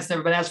is the kind that's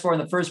never been asked for in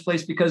the first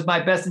place, because my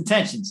best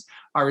intentions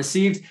are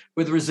received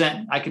with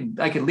resentment. I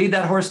can lead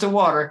that horse to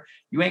water.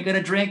 You ain't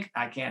gonna drink.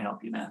 I can't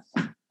help you, man.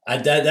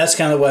 That's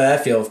kind of the way I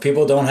feel. If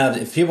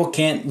people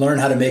can't learn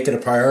how to make it a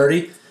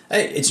priority,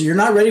 hey, you're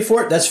not ready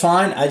for it. That's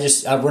fine.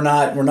 We're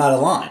not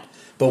aligned.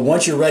 But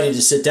once you're ready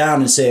to sit down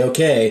and say,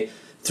 okay,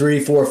 3,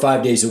 4,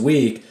 5 days a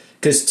week.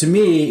 Because to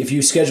me, if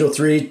you schedule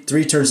 3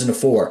 turns into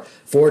 4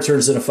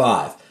 turns into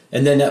 5.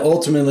 And then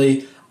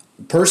ultimately,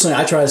 personally,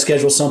 I try to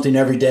schedule something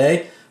every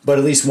day, but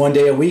at least 1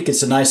 day a week,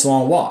 it's a nice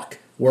long walk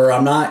where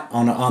I'm not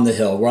on the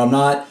hill, where I'm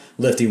not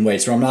lifting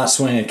weights, where I'm not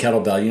swinging a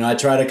kettlebell. I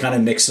try to kind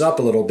of mix it up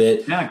a little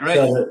bit. Yeah,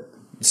 great.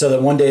 So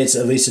that one day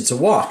at least it's a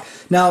walk.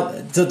 Now,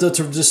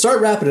 to start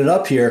wrapping it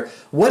up here,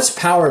 what's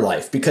Power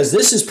Life? Because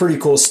this is pretty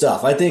cool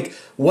stuff. I think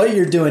what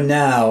you're doing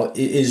now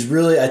is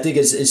really, I think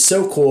is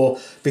so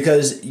cool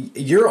because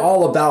you're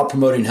all about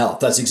promoting health.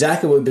 That's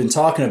exactly what we've been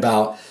talking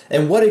about.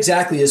 And what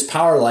exactly is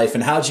Power Life,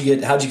 and how'd you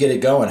get it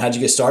going? How'd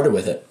you get started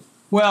with it?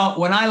 Well,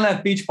 when I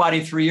left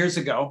Beachbody 3 years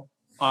ago,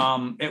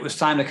 it was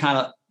time to kind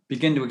of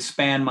begin to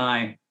expand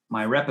my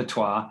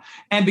repertoire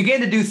and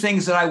begin to do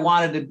things that I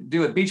wanted to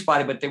do at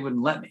Beachbody, but they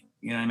wouldn't let me.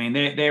 You know what I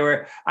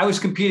mean? I was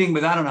competing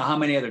with, I don't know how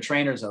many other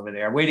trainers over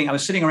there waiting. I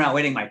was sitting around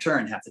waiting my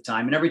turn half the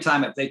time. And every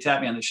time they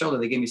tapped me on the shoulder,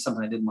 they gave me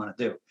something I didn't want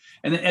to do.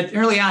 And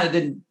early on,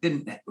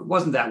 it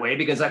wasn't that way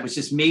because that was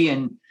just me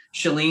and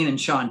Shalene and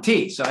Sean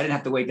T. So I didn't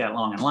have to wait that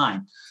long in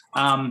line.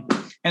 And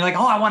like,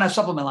 oh, I want a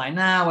supplement line.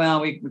 Nah,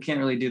 well, we can't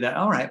really do that.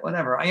 All right,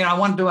 whatever. I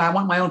want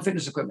my own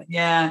fitness equipment.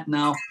 Yeah,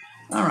 no.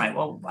 All right,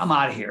 well, I'm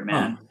out of here,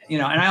 man. And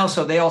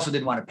they also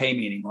didn't want to pay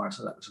me anymore.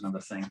 So that was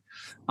another thing.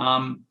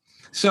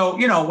 So,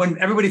 when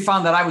everybody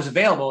found that I was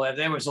available,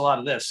 there was a lot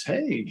of this.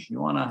 Hey,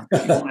 you want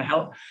to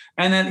help?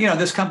 And then,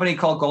 this company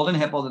called Golden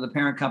Hippo, the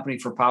parent company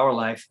for Power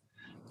Life.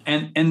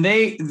 And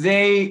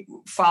they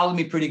followed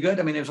me pretty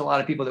good. I mean, there's a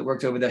lot of people that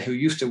worked over there who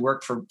used to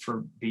work for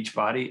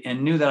Beachbody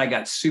and knew that I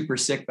got super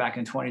sick back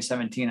in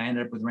 2017. I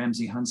ended up with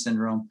Ramsay-Hunt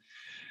syndrome,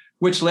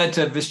 which led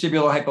to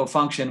vestibular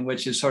hypofunction,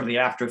 which is sort of the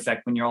after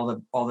effect when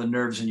all the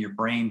nerves in your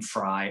brain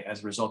fry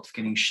as a result of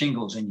getting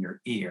shingles in your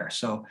ear.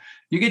 So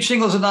you get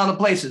shingles in a lot of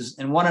places,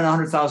 and 1 in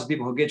 100,000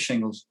 people who get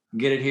shingles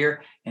get it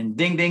here. And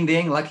ding, ding,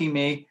 ding, lucky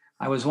me,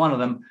 I was one of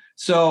them.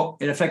 So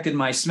it affected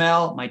my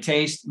smell, my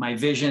taste, my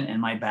vision,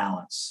 and my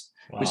balance,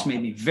 which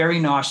made me very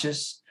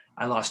nauseous.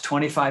 I lost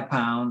 25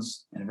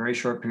 pounds in a very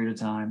short period of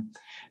time.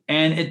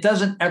 And it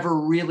doesn't ever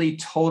really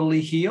totally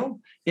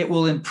heal. It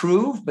will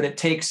improve, but it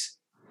takes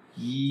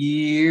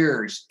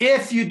years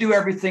if you do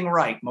everything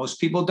right. Most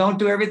people don't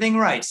do everything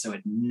right, so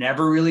it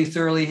never really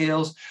thoroughly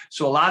heals.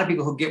 So a lot of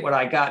people who get what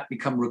I got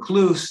become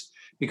recluse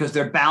because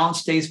their balance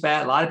stays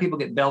bad. A lot of people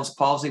get Bell's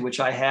palsy, which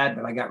I had,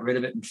 but I got rid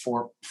of it in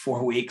four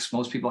weeks.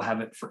 Most people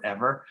have it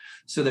forever.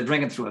 So they're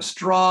drinking through a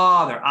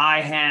straw, their eye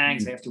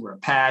hangs, they have to wear a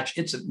patch.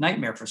 It's a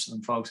nightmare for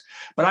some folks.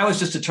 But I was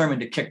just determined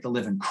to kick the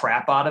living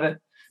crap out of it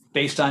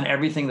based on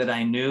everything that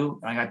I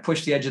knew. I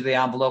pushed the edge of the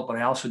envelope, but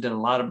I also did a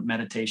lot of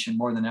meditation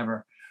more than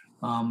ever.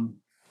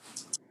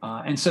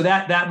 And so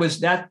that was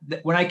that.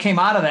 When I came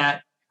out of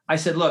that, I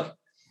said, look,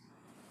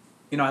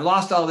 I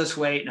lost all this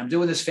weight and I'm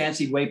doing this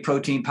fancy whey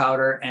protein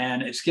powder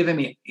and it's giving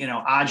me,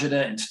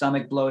 agita and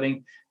stomach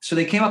bloating. So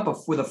they came up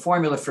with a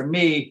formula for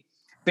me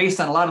based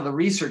on a lot of the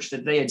research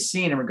that they had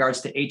seen in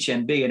regards to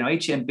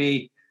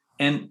HMB.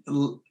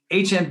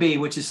 HMB,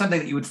 which is something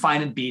that you would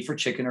find in beef or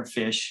chicken or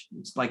fish.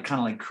 It's kind of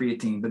like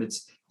creatine, but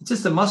it's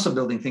just a muscle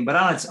building thing. But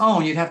on its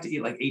own, you'd have to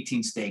eat like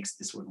 18 steaks.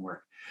 This wouldn't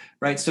work,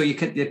 right? So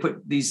they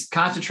put these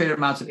concentrated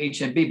amounts of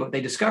HMB, but they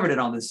discovered it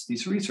on this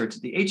research.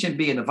 The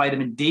HMB and the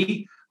vitamin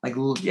D,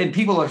 and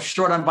people are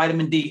short on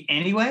vitamin D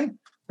anyway,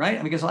 right? I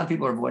mean, because a lot of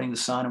people are avoiding the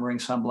sun and wearing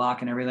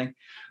sunblock and everything.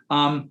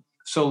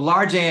 So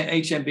large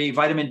HMB,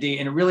 vitamin D,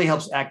 and it really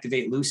helps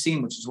activate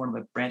leucine, which is one of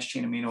the branched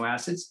chain amino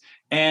acids.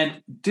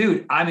 And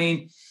dude, I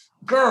mean,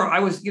 I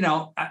was,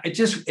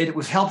 it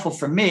was helpful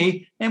for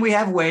me. And we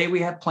have whey,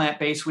 we have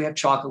plant-based, we have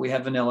chocolate, we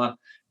have vanilla.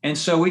 And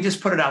so we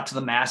just put it out to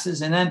the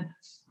masses. And then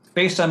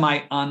based on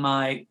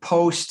my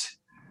post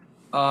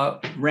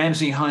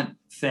Ramsey Hunt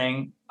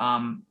thing,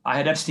 I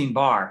had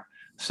Epstein-Barr.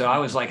 So I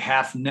was like I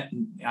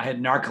had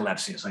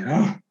narcolepsy. It's like,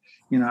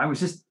 I was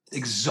just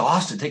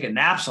exhausted, taking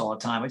naps all the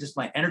time.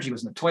 My energy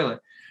was in the toilet.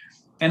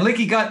 And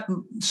leaky gut,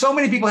 so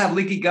many people have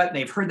leaky gut and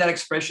they've heard that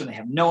expression. They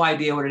have no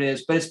idea what it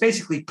is, but it's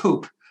basically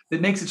poop that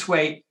makes its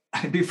way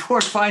before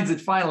it finds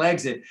its final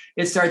exit.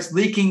 It starts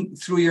leaking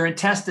through your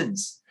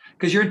intestines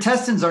because your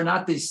intestines are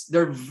not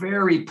they're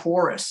very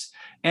porous.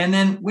 And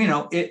then,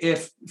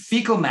 if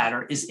fecal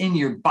matter is in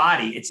your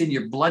body, it's in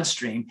your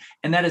bloodstream,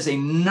 and that is a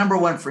number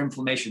one for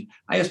inflammation.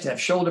 I used to have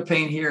shoulder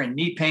pain here and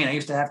knee pain. I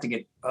used to have to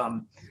get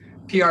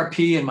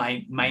PRP in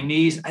my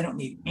knees. I don't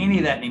need any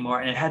of that anymore.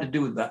 And it had to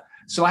do with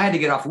so I had to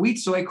get off wheat,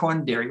 soy, corn,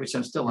 and dairy, which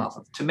I'm still off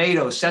of,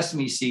 tomatoes,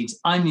 sesame seeds,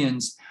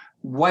 onions,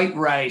 white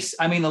rice.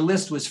 I mean, the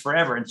list was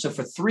forever. And so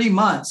for 3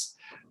 months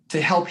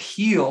to help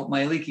heal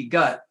my leaky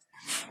gut,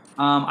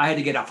 I had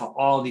to get off of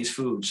all these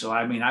foods. So,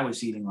 I mean, I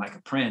was eating like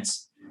a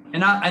prince.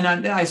 And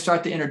then I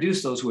start to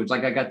introduce those foods.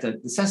 Like I got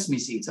the sesame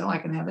seeds. Oh, I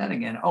can have that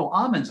again. Oh,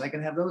 almonds, I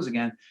can have those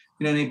again.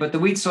 You know what I mean? But the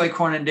wheat, soy,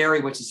 corn, and dairy,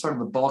 which is sort of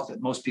the bulk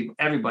that most people,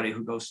 everybody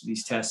who goes to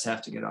these tests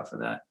have to get off of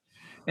that.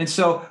 And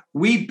so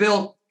we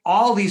built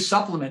all these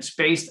supplements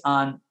based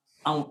on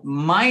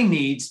my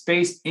needs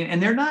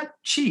and they're not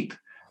cheap.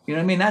 You know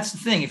what I mean? That's the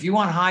thing. If you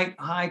want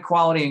high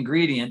quality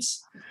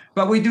ingredients,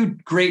 but we do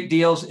great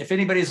deals. If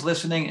anybody's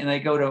listening and they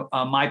go to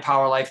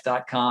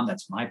mypowerlife.com,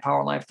 that's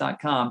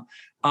mypowerlife.com,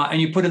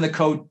 and you put in the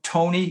code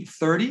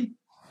Tony30,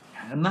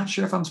 I'm not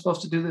sure if I'm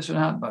supposed to do this or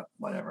not, but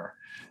whatever,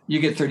 you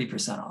get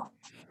 30%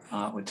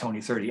 off with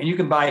Tony30. And you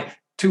can buy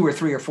 2 or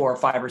 3 or 4 or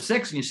 5 or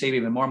 6 and you save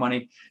even more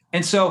money.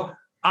 And so,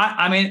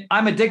 I mean,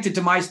 I'm addicted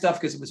to my stuff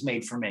because it was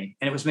made for me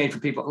and it was made for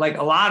people. Like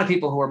a lot of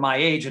people who are my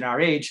age and our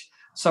age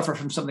suffer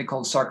from something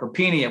called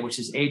sarcopenia, which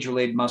is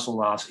age-related muscle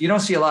loss. You don't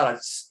see a lot of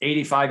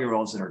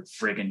 85-year-olds that are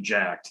friggin'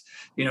 jacked.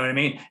 You know what I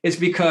mean? It's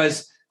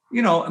because,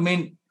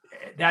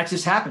 that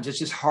just happens. It's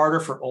just harder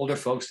for older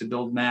folks to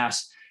build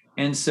mass.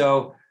 And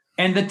so,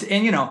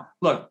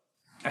 look,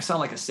 I sound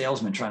like a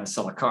salesman trying to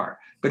sell a car,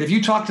 but if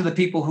you talk to the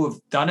people who have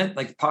done it,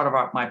 like part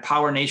of my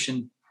Power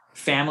Nation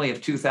family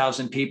of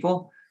 2,000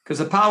 people, because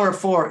the power of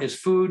 4 is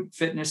food,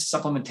 fitness,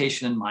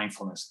 supplementation, and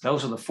mindfulness.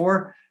 Those are the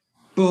 4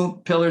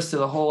 pillars to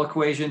the whole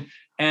equation.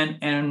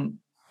 And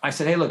I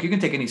said, hey, look, you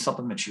can take any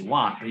supplements you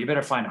want, but you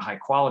better find a high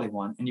quality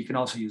one. And you can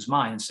also use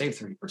mine and save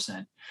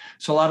 30%.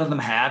 So a lot of them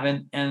have,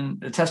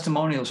 and the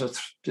testimonials are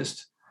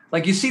just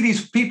like, you see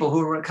these people who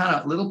are kind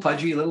of a little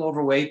pudgy, a little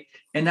overweight,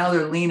 and now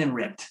they're lean and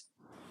ripped.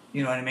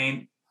 You know what I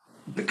mean?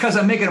 Because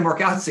I'm making them work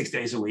out 6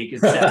 days a week.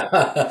 And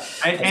I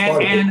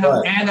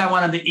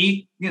want them to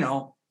eat,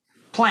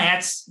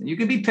 plants. You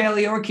can be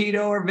paleo or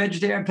keto or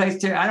vegetarian,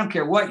 pescatarian. I don't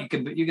care what you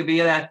can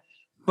be that,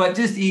 but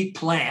just eat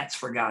plants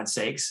for God's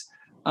sakes,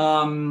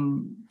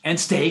 and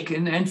steak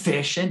and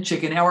fish and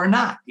chicken or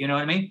not. You know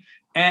what I mean?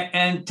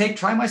 And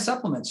try my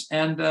supplements.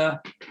 And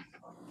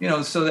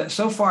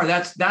so far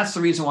that's the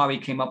reason why we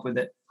came up with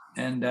it.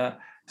 And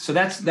so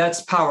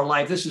that's Power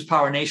Life. This is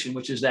Power Nation,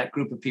 which is that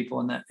group of people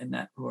in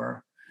that who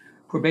are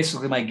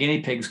basically my guinea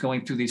pigs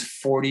going through these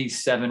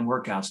 47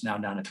 workouts now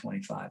down to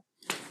 25.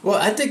 Well,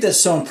 I think that's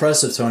so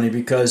impressive, Tony,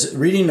 because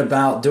reading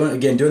about doing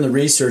the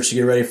research to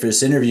get ready for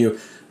this interview,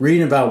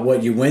 reading about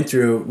what you went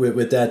through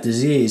with that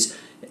disease,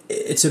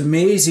 it's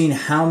amazing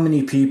how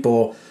many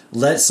people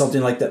let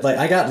something like that. Like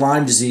I got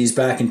Lyme disease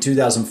back in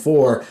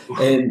 2004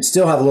 and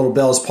still have a little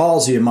Bell's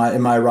palsy in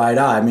my right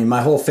eye. I mean,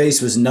 my whole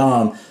face was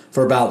numb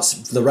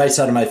the right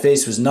side of my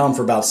face was numb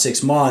for about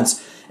 6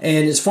 months.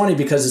 And it's funny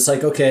because it's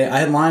like, okay, I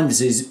had Lyme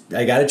disease,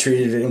 I got it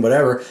treated and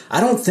whatever. I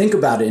don't think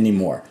about it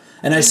anymore.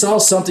 And I saw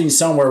something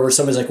somewhere where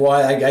somebody's like,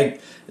 well,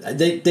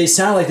 they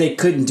sound like they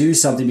couldn't do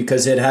something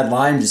because they had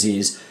Lyme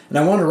disease. And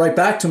I wanted to write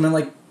back to them and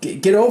like,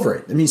 get over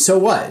it. I mean, so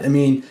what? I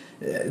mean,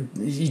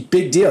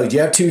 big deal. You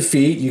have 2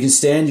 feet, you can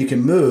stand, you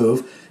can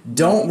move.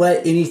 Don't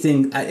let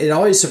anything, it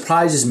always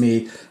surprises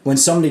me when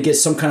somebody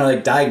gets some kind of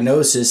like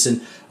diagnosis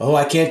and, oh,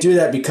 I can't do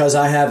that because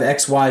I have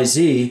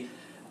XYZ.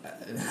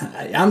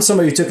 I'm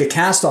somebody who took a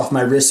cast off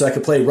my wrist so I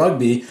could play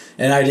rugby,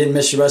 and I didn't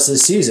miss the rest of the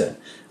season.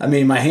 I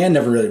mean, my hand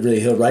never really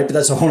healed right, but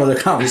that's a whole other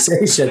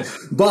conversation.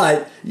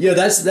 But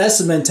that's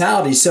the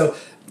mentality. So,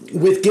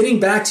 with getting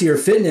back to your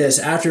fitness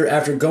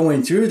after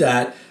going through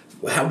that,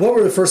 what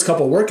were the first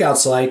couple of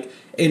workouts like,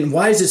 and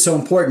why is it so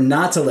important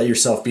not to let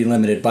yourself be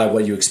limited by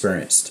what you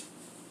experienced?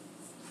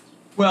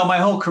 Well, my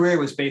whole career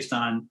was based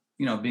on,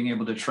 being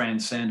able to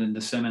transcend and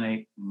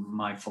disseminate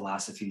my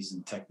philosophies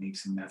and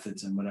techniques and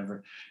methods and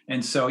whatever.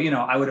 And so,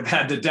 I would have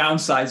had to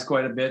downsize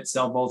quite a bit,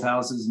 sell both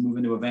houses, move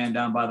into a van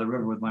down by the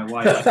river with my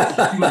wife.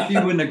 She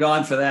wouldn't have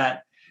gone for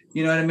that.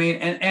 You know what I mean?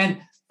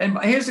 And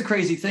here's the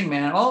crazy thing,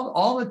 man.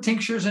 All the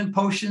tinctures and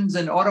potions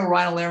and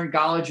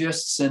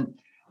otorhinolaryngologists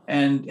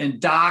and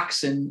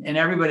docs and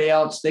everybody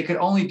else, they could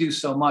only do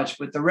so much,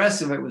 but the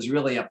rest of it was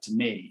really up to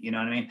me. You know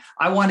what I mean?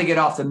 I wanted to get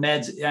off the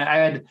meds.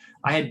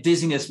 I had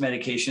dizziness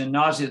medication,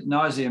 nausea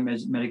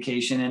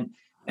medication,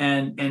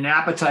 and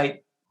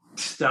appetite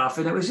stuff.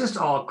 And it was just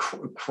all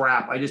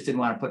crap. I just didn't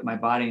want to put in my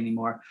body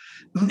anymore.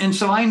 And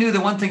so I knew the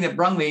one thing that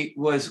brung me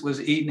was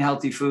eating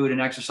healthy food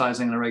and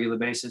exercising on a regular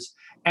basis.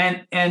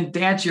 And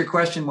to answer your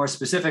question more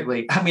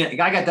specifically, I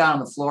mean, I got down on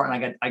the floor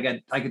and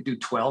I could do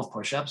 12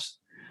 push-ups.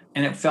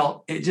 And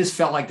it just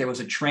felt like there was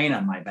a train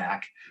on my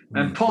back.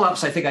 And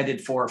pull-ups, I think I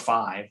did 4 or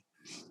 5.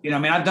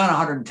 I've done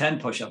 110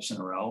 push-ups in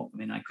a row. I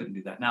mean, I couldn't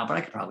do that now, but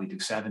I could probably do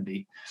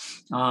 70.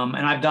 And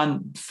I've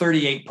done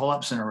 38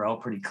 pull-ups in a row,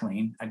 pretty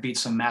clean. I beat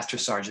some master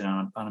sergeant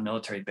on a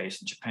military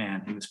base in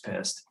Japan. He was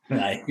pissed.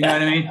 Nice. You know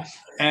what I mean?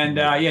 And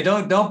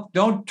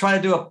don't try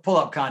to do a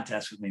pull-up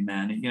contest with me,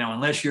 man.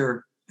 Unless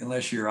you're,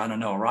 I don't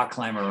know, a rock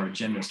climber or a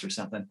gymnast or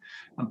something.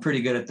 I'm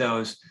pretty good at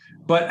those.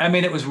 But I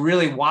mean, it was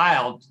really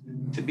wild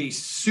to be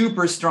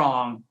super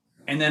strong.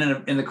 And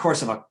then in the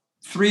course of a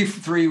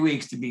three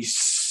weeks to be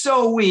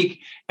so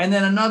weak. And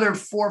then another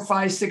 4,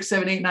 5, 6,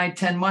 7, 8, 9,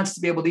 10 months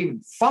to be able to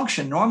even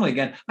function normally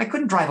again. I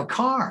couldn't drive a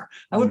car.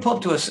 I'd pull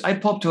up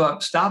to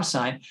a stop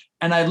sign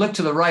and I'd look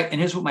to the right. And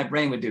here's what my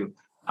brain would do.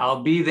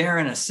 I'll be there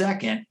in a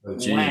second.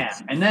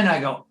 And then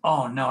I go,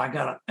 oh no,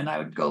 and I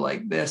would go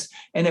like this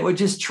and it would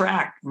just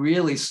track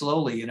really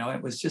slowly.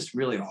 It was just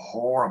really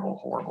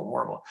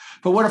horrible.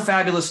 But what a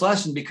fabulous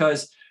lesson,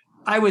 because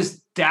I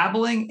was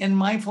dabbling in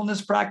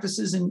mindfulness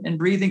practices and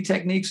breathing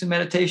techniques and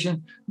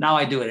meditation. Now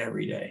I do it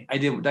every day. I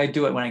do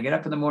it when I get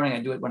up in the morning.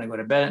 I do it when I go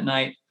to bed at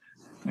night.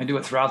 I do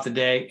it throughout the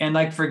day. And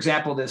like, for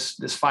example, this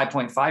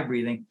 5.5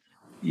 breathing,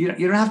 you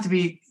don't have to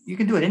be, you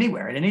can do it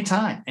anywhere at any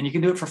time, and you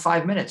can do it for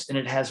 5 minutes, and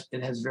it has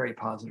very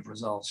positive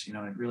results. It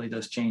really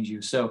does change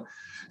you. So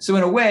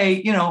in a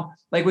way,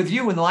 like with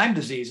you and Lyme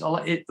disease, a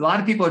lot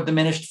of people are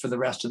diminished for the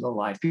rest of their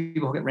life.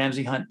 People who get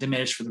Ramsay Hunt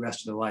diminished for the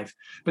rest of their life.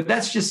 But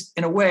that's just,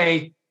 in a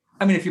way,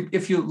 I mean,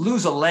 if you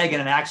lose a leg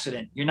in an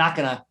accident, you're not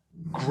going to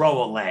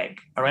grow a leg.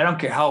 All right. I don't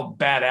care how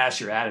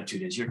badass your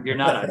attitude is. You're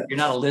not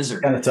a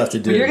lizard. Kind of tough to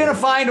do. But you're going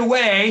to find a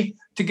way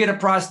to get a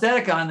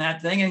prosthetic on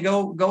that thing and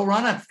go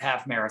run a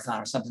half marathon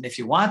or something if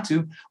you want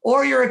to,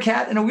 or you're a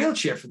cat in a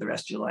wheelchair for the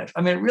rest of your life.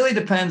 I mean, it really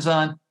depends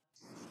on,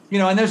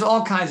 and there's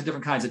all kinds of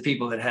different kinds of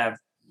people that have,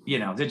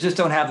 they just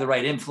don't have the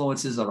right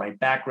influences, the right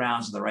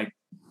backgrounds, the right,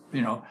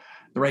 the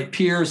right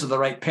peers or the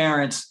right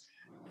parents,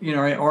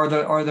 or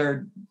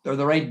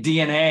the right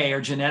DNA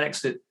or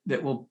genetics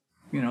that will,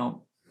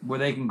 where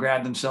they can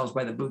grab themselves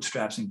by the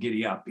bootstraps and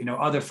giddy up.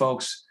 Other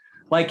folks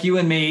like you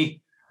and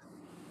me,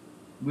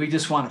 we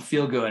just want to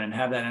feel good and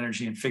have that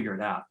energy and figure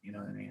it out. You know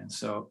what I mean? And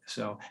so,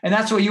 and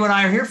that's what you and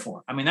I are here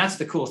for. I mean, that's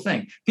the cool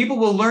thing. People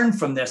will learn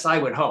from this, I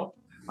would hope.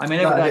 I mean,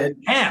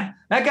 damn,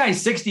 that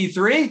guy's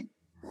 63.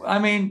 I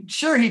mean,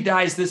 sure, he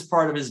dyes this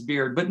part of his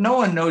beard, but no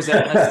one knows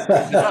that.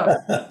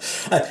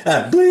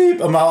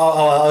 Bleep.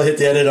 I'll hit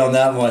the edit on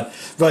that one.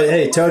 But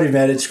hey, Tony,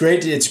 man, it's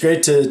great. It's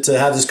great to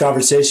have this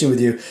conversation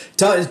with you.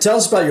 Tell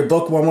us about your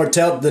book one more.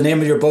 Tell the name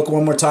of your book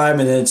one more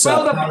time, and then it's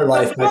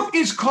the book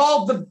is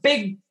called The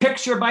Big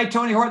Picture by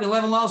Tony Horton.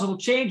 11 Laws That Will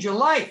Change Your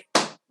Life.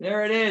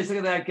 There it is. Look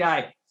at that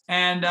guy.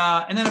 And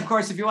then, of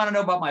course, if you want to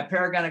know about my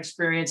Paragon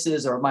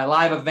experiences or my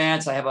live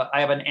events, I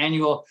have an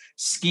annual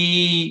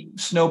ski,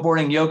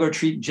 snowboarding, yoga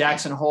retreat in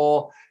Jackson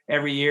Hole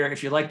every year.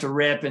 If you like to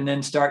rip and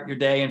then start your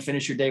day and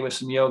finish your day with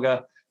some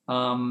yoga,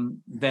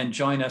 then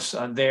join us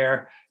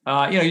there.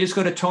 You just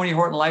go to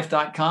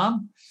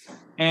TonyHortonLife.com.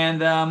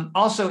 And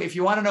also, if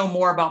you want to know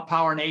more about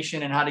Power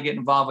Nation and how to get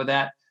involved with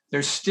that,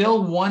 there's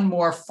still one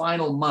more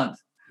final month.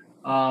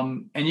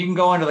 And you can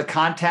go under the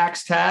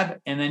contacts tab,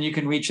 and then you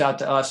can reach out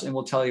to us and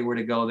we'll tell you where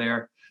to go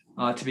there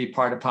to be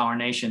part of Power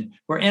Nation.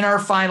 We're in our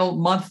final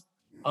month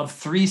of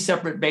 3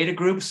 separate beta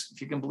groups, if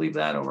you can believe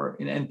that,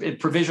 and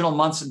provisional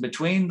months in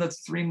between the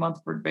 3-month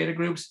beta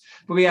groups.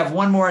 But we have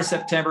one more in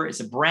September. It's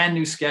a brand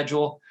new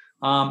schedule.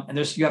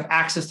 And you have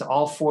access to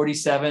all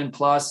 47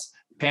 plus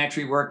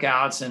pantry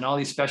workouts and all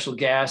these special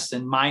guests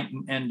and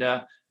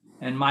mindset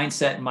and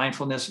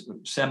mindfulness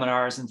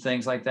seminars and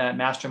things like that,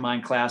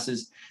 mastermind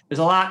classes. There's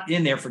a lot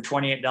in there for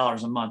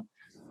 $28 a month.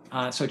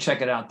 So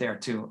check it out there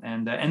too.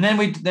 And then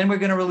we're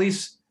going to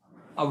release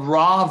a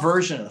raw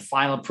version of the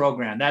final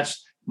program.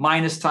 That's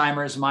minus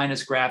timers,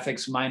 minus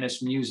graphics,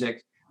 minus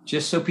music,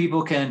 just so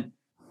people can,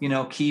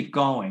 keep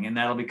going. And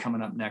that'll be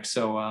coming up next.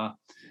 So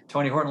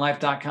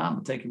TonyHortonLife.com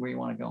will take you where you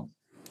want to go.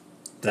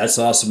 That's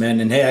awesome, man.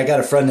 And hey, I got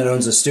a friend that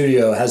owns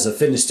has a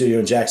fitness studio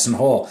in Jackson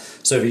Hole.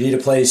 So if you need a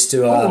place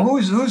to,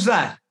 who's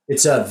that?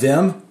 It's a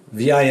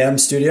VIM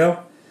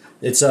studio.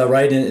 It's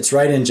right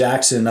in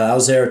Jackson. I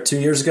was there 2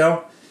 years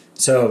ago.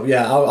 So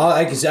yeah,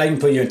 I can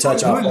put you in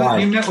touch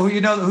offline.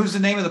 Who's the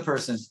name of the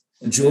person?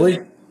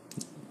 Julie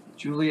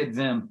at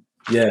Vim.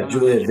 Yeah,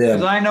 Julie at Vim.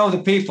 Because I know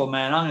the people,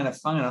 man. I'm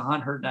gonna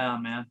hunt her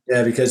down, man.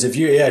 Yeah, because if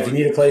you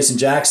need a place in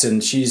Jackson,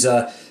 she's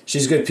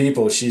good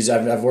people.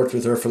 I've worked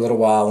with her for a little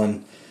while,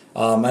 and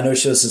I know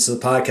she listens to the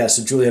podcast.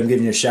 So Julie, I'm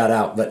giving you a shout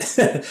out, but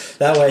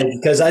that way,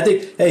 because I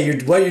think, hey,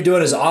 what you're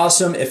doing is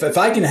awesome. If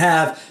I can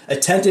have a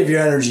tenth of your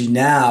energy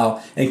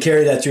now and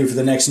carry that through for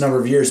the next number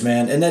of years,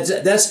 man, and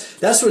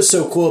that's what's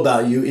so cool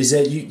about you is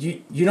that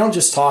you don't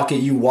just talk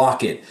it, you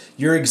walk it.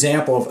 Your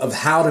example of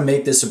how to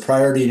make this a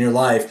priority in your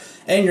life,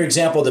 and your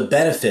example of the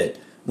benefit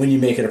when you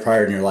make it a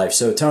priority in your life.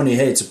 So Tony,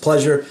 hey, it's a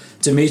pleasure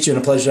to meet you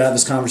and a pleasure to have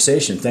this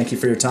conversation. Thank you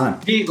for your time.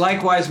 Pete,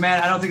 likewise,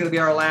 man. I don't think it'll be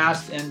our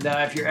last. And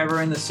if you're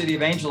ever in the City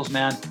of Angels,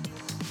 man,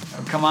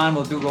 come on.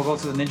 We'll go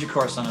through the ninja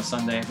course on a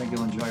Sunday. I think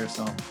you'll enjoy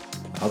yourself.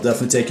 I'll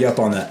definitely take you up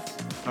on that.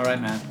 All right,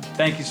 man.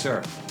 Thank you,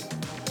 sir.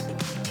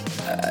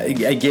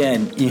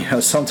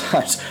 Again,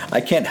 sometimes I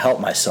can't help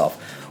myself.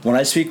 When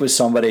I speak with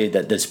somebody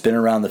that's been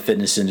around the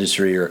fitness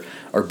industry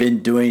or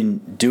been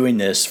doing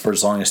this for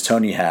as long as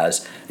Tony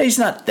has, he's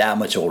not that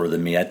much older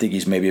than me. I think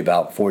he's maybe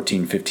about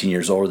 14, 15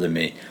 years older than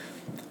me.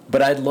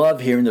 But I love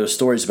hearing those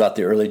stories about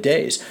the early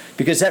days,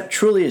 because that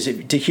truly is,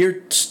 to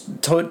hear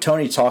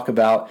Tony talk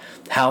about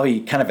how he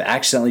kind of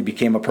accidentally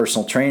became a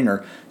personal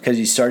trainer because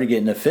he started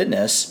getting into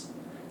fitness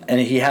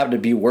and he happened to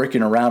be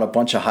working around a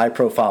bunch of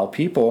high-profile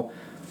people.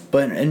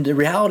 But in the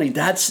reality,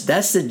 that's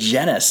the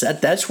genesis.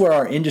 That's where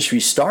our industry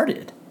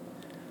started.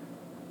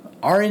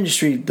 Our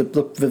industry,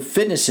 the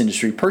fitness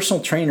industry,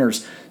 personal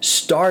trainers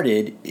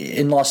started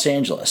in Los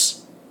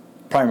Angeles,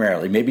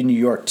 primarily, maybe New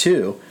York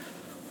too.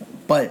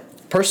 But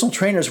personal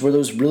trainers were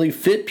those really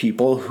fit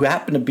people who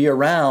happened to be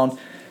around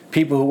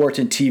people who worked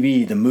in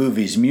TV, the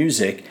movies,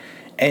 music,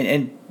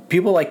 and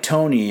people like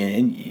Tony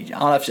and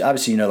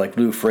obviously like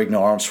Lou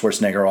Ferrigno, Arnold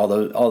Schwarzenegger,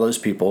 all those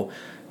people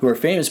who are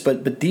famous.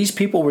 But these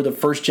people were the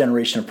first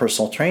generation of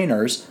personal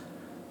trainers,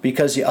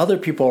 because the other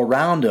people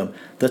around them,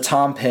 the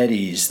Tom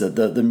Pettys,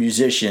 the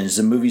musicians,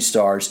 the movie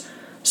stars,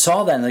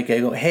 saw that and they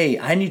go, hey,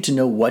 I need to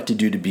know what to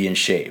do to be in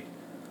shape.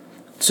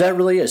 So that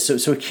really is.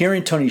 So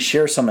hearing Tony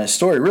share some of that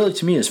story really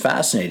to me is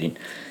fascinating.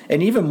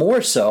 And even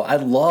more so, I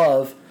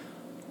love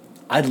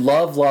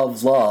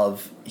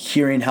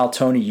hearing how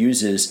Tony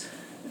uses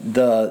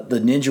the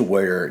Ninja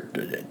Warrior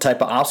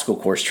type of obstacle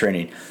course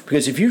training.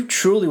 Because if you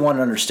truly want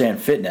to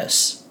understand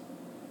fitness,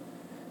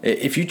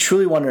 if you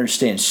truly want to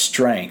understand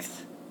strength,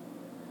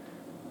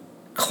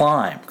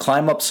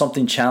 climb up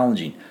something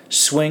challenging,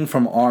 swing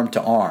from arm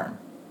to arm,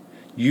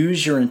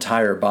 use your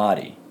entire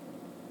body.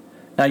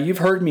 Now, you've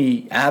heard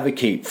me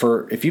advocate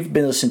if you've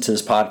been listening to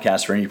this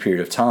podcast for any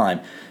period of time,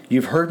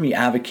 you've heard me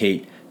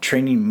advocate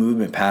training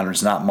movement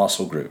patterns, not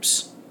muscle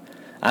groups.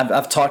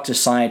 I've talked to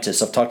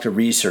scientists, I've talked to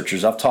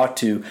researchers, I've talked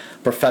to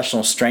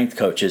professional strength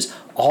coaches,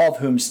 all of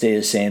whom say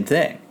the same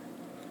thing.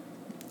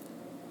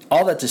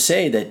 All that to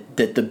say that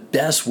the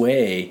best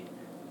way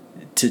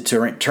to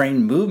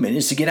train movement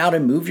is to get out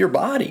and move your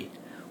body,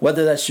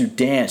 whether that's through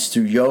dance,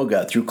 through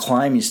yoga, through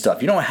climbing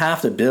stuff. You don't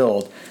have to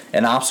build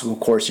an obstacle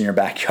course in your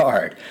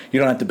backyard. You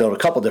don't have to build a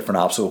couple different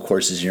obstacle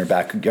courses in your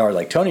backyard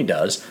like Tony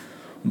does,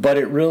 but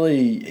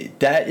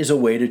that is a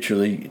way to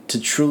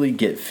truly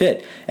get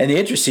fit. And the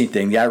interesting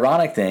thing, the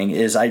ironic thing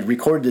is I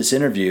recorded this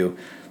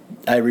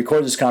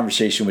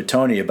conversation with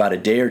Tony about a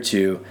day or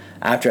two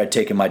after I'd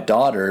taken my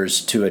daughters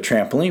to a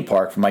trampoline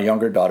park for my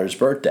younger daughter's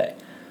birthday.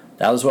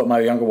 That was what my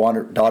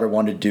younger daughter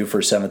wanted to do for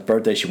her 7th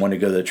birthday. She wanted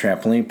to go to the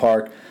trampoline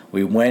park.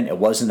 We went. It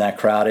wasn't that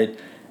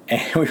crowded.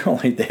 And we were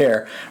only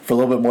there for a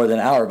little bit more than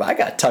an hour, but I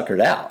got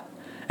tuckered out.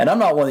 And I'm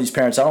not one of these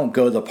parents. I don't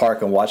go to the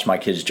park and watch my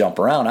kids jump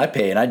around. I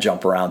pay and I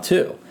jump around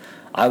too.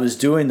 I was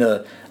doing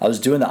the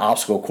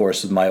obstacle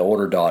course with my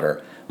older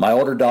daughter. My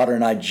older daughter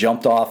and I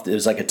jumped off. It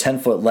was like a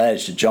 10-foot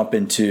ledge to jump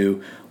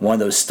into one of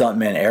those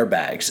stuntman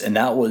airbags. And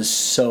that was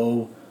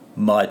so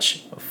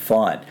much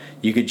fun.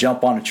 You could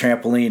jump on a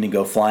trampoline and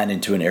go flying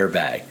into an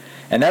airbag.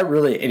 And that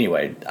really,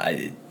 anyway,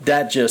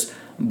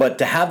 but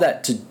to have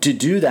that, to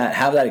do that,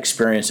 have that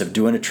experience of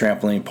doing a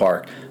trampoline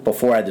park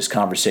before I had this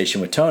conversation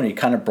with Tony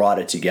kind of brought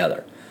it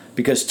together.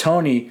 Because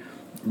Tony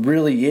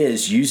really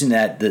is using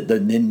that, the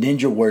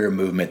Ninja Warrior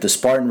movement, the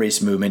Spartan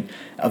race movement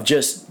of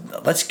just,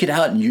 let's get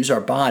out and use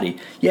our body.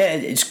 Yeah,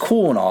 it's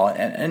cool and all.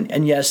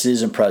 And yes, it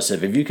is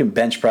impressive. If you can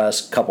bench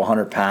press a couple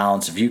hundred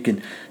pounds, if you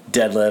can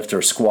deadlift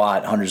or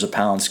squat hundreds of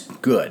pounds,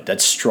 good.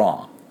 That's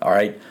strong. All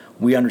right.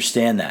 We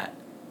understand that.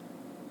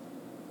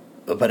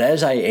 But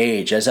as I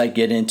age, as I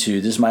get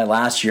into, this is my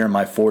last year in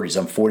my 40s,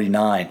 I'm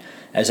 49.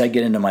 As I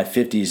get into my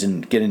 50s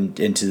and get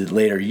into the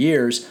later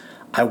years,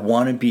 I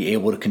want to be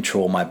able to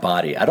control my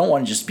body. I don't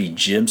want to just be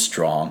gym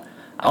strong.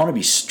 I want to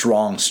be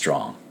strong.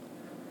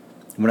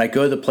 When I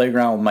go to the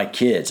playground with my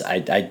kids,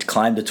 I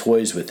climb the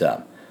toys with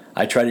them.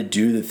 I try to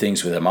do the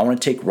things with them. I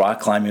want to take rock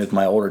climbing with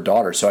my older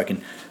daughter so I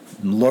can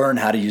learn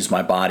how to use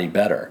my body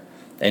better.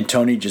 And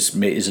Tony just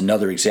is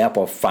another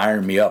example of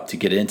firing me up to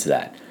get into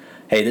that.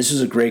 Hey, this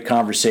is a great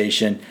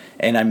conversation,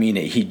 and I mean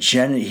it.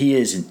 He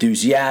is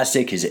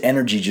enthusiastic. His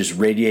energy just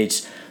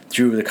radiates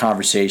through the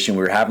conversation.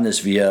 We were having this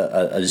via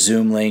a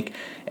Zoom link,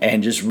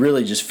 and just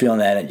really just feeling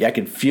that. I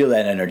could feel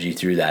that energy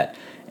through that.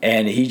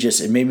 And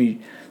it made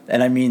me,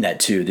 and I mean that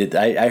too.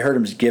 I heard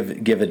him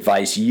give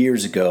advice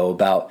years ago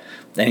about,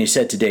 and he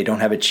said today,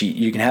 don't have a cheat.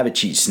 You can have a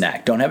cheat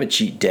snack. Don't have a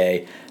cheat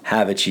day.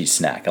 Have a cheat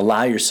snack.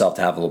 Allow yourself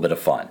to have a little bit of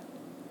fun.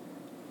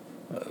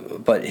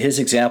 But his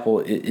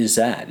example is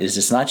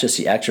it's not just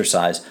the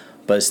exercise,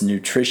 but it's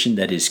nutrition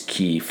that is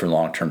key for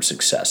long-term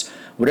success.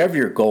 Whatever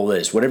your goal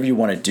is, whatever you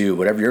want to do,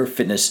 whatever your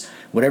fitness,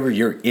 whatever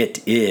your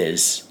it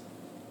is,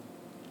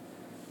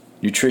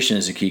 nutrition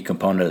is a key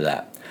component of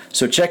that.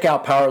 So check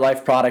out Power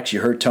Life Products. You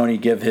heard Tony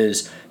give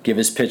his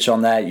pitch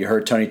on that. You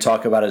heard Tony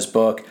talk about his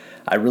book.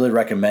 I really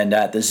recommend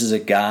that. This is a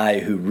guy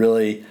who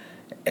really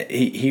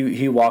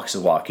he walks the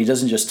walk. He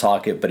doesn't just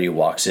talk it, but he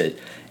walks it.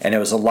 And it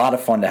was a lot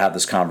of fun to have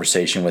this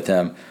conversation with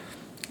him.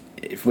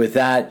 With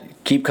that,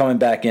 keep coming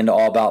back into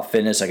All About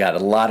Fitness. I got a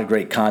lot of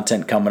great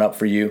content coming up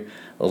for you,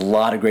 a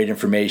lot of great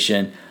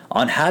information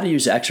on how to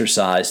use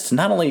exercise to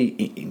not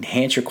only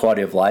enhance your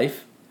quality of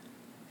life,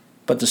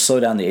 but to slow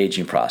down the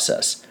aging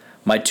process.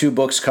 My 2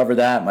 books cover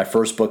that. My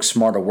first book,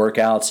 Smarter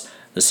Workouts,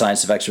 The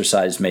Science of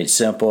Exercise Made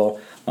Simple.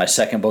 My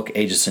second book,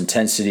 Ageless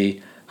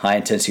Intensity, High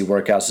Intensity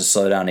Workouts to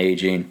Slow Down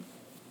Aging.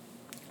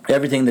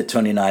 Everything that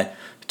Tony and I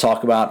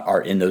talk about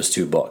are in those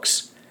 2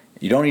 books.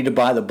 You don't need to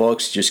buy the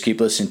books. Just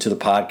keep listening to the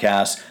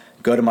podcast.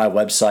 Go to my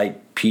website,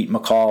 Pete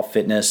McCall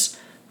Fitness.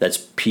 That's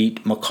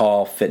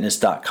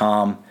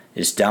PeteMcCallFitness.com.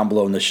 It's down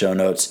below in the show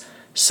notes.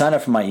 Sign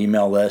up for my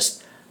email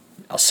list.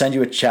 I'll send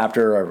you a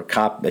chapter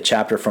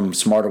from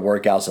Smarter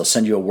Workouts. I'll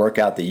send you a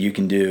workout that you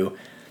can do,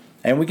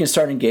 and we can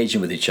start engaging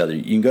with each other.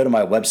 You can go to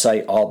my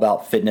website, All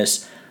About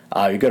Fitness.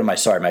 You go to my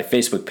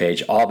Facebook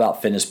page, All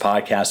About Fitness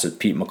Podcast with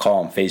Pete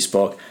McCall on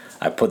Facebook.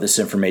 I put this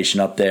information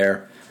up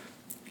there.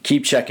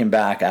 Keep checking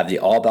back. I have the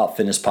All About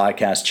Fitness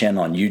Podcast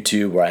channel on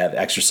YouTube where I have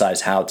exercise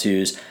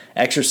how-tos,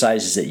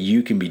 exercises that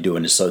you can be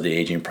doing to slow the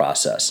aging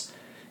process.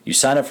 You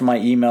sign up for my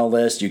email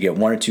list, you get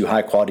 1 or 2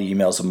 high-quality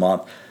emails a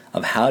month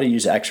of how to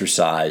use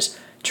exercise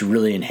to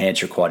really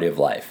enhance your quality of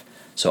life.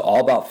 So All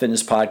About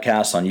Fitness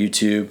Podcast on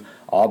YouTube,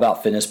 All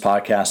About Fitness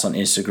Podcast on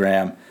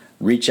Instagram.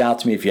 Reach out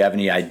to me if you have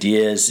any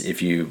ideas, if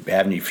you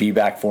have any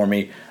feedback for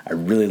me. I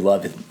really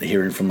love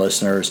hearing from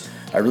listeners.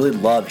 I really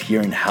love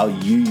hearing how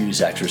you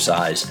use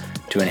exercise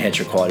to enhance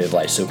your quality of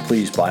life. So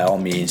please, by all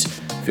means,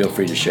 feel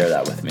free to share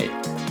that with me.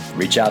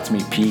 Reach out to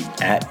me, Pete,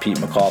 at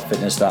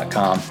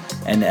PeteMcCallFitness.com.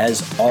 And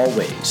as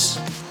always,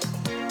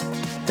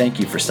 thank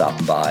you for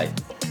stopping by.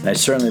 And I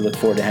certainly look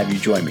forward to having you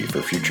join me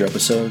for future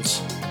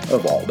episodes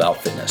of All About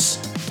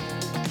Fitness.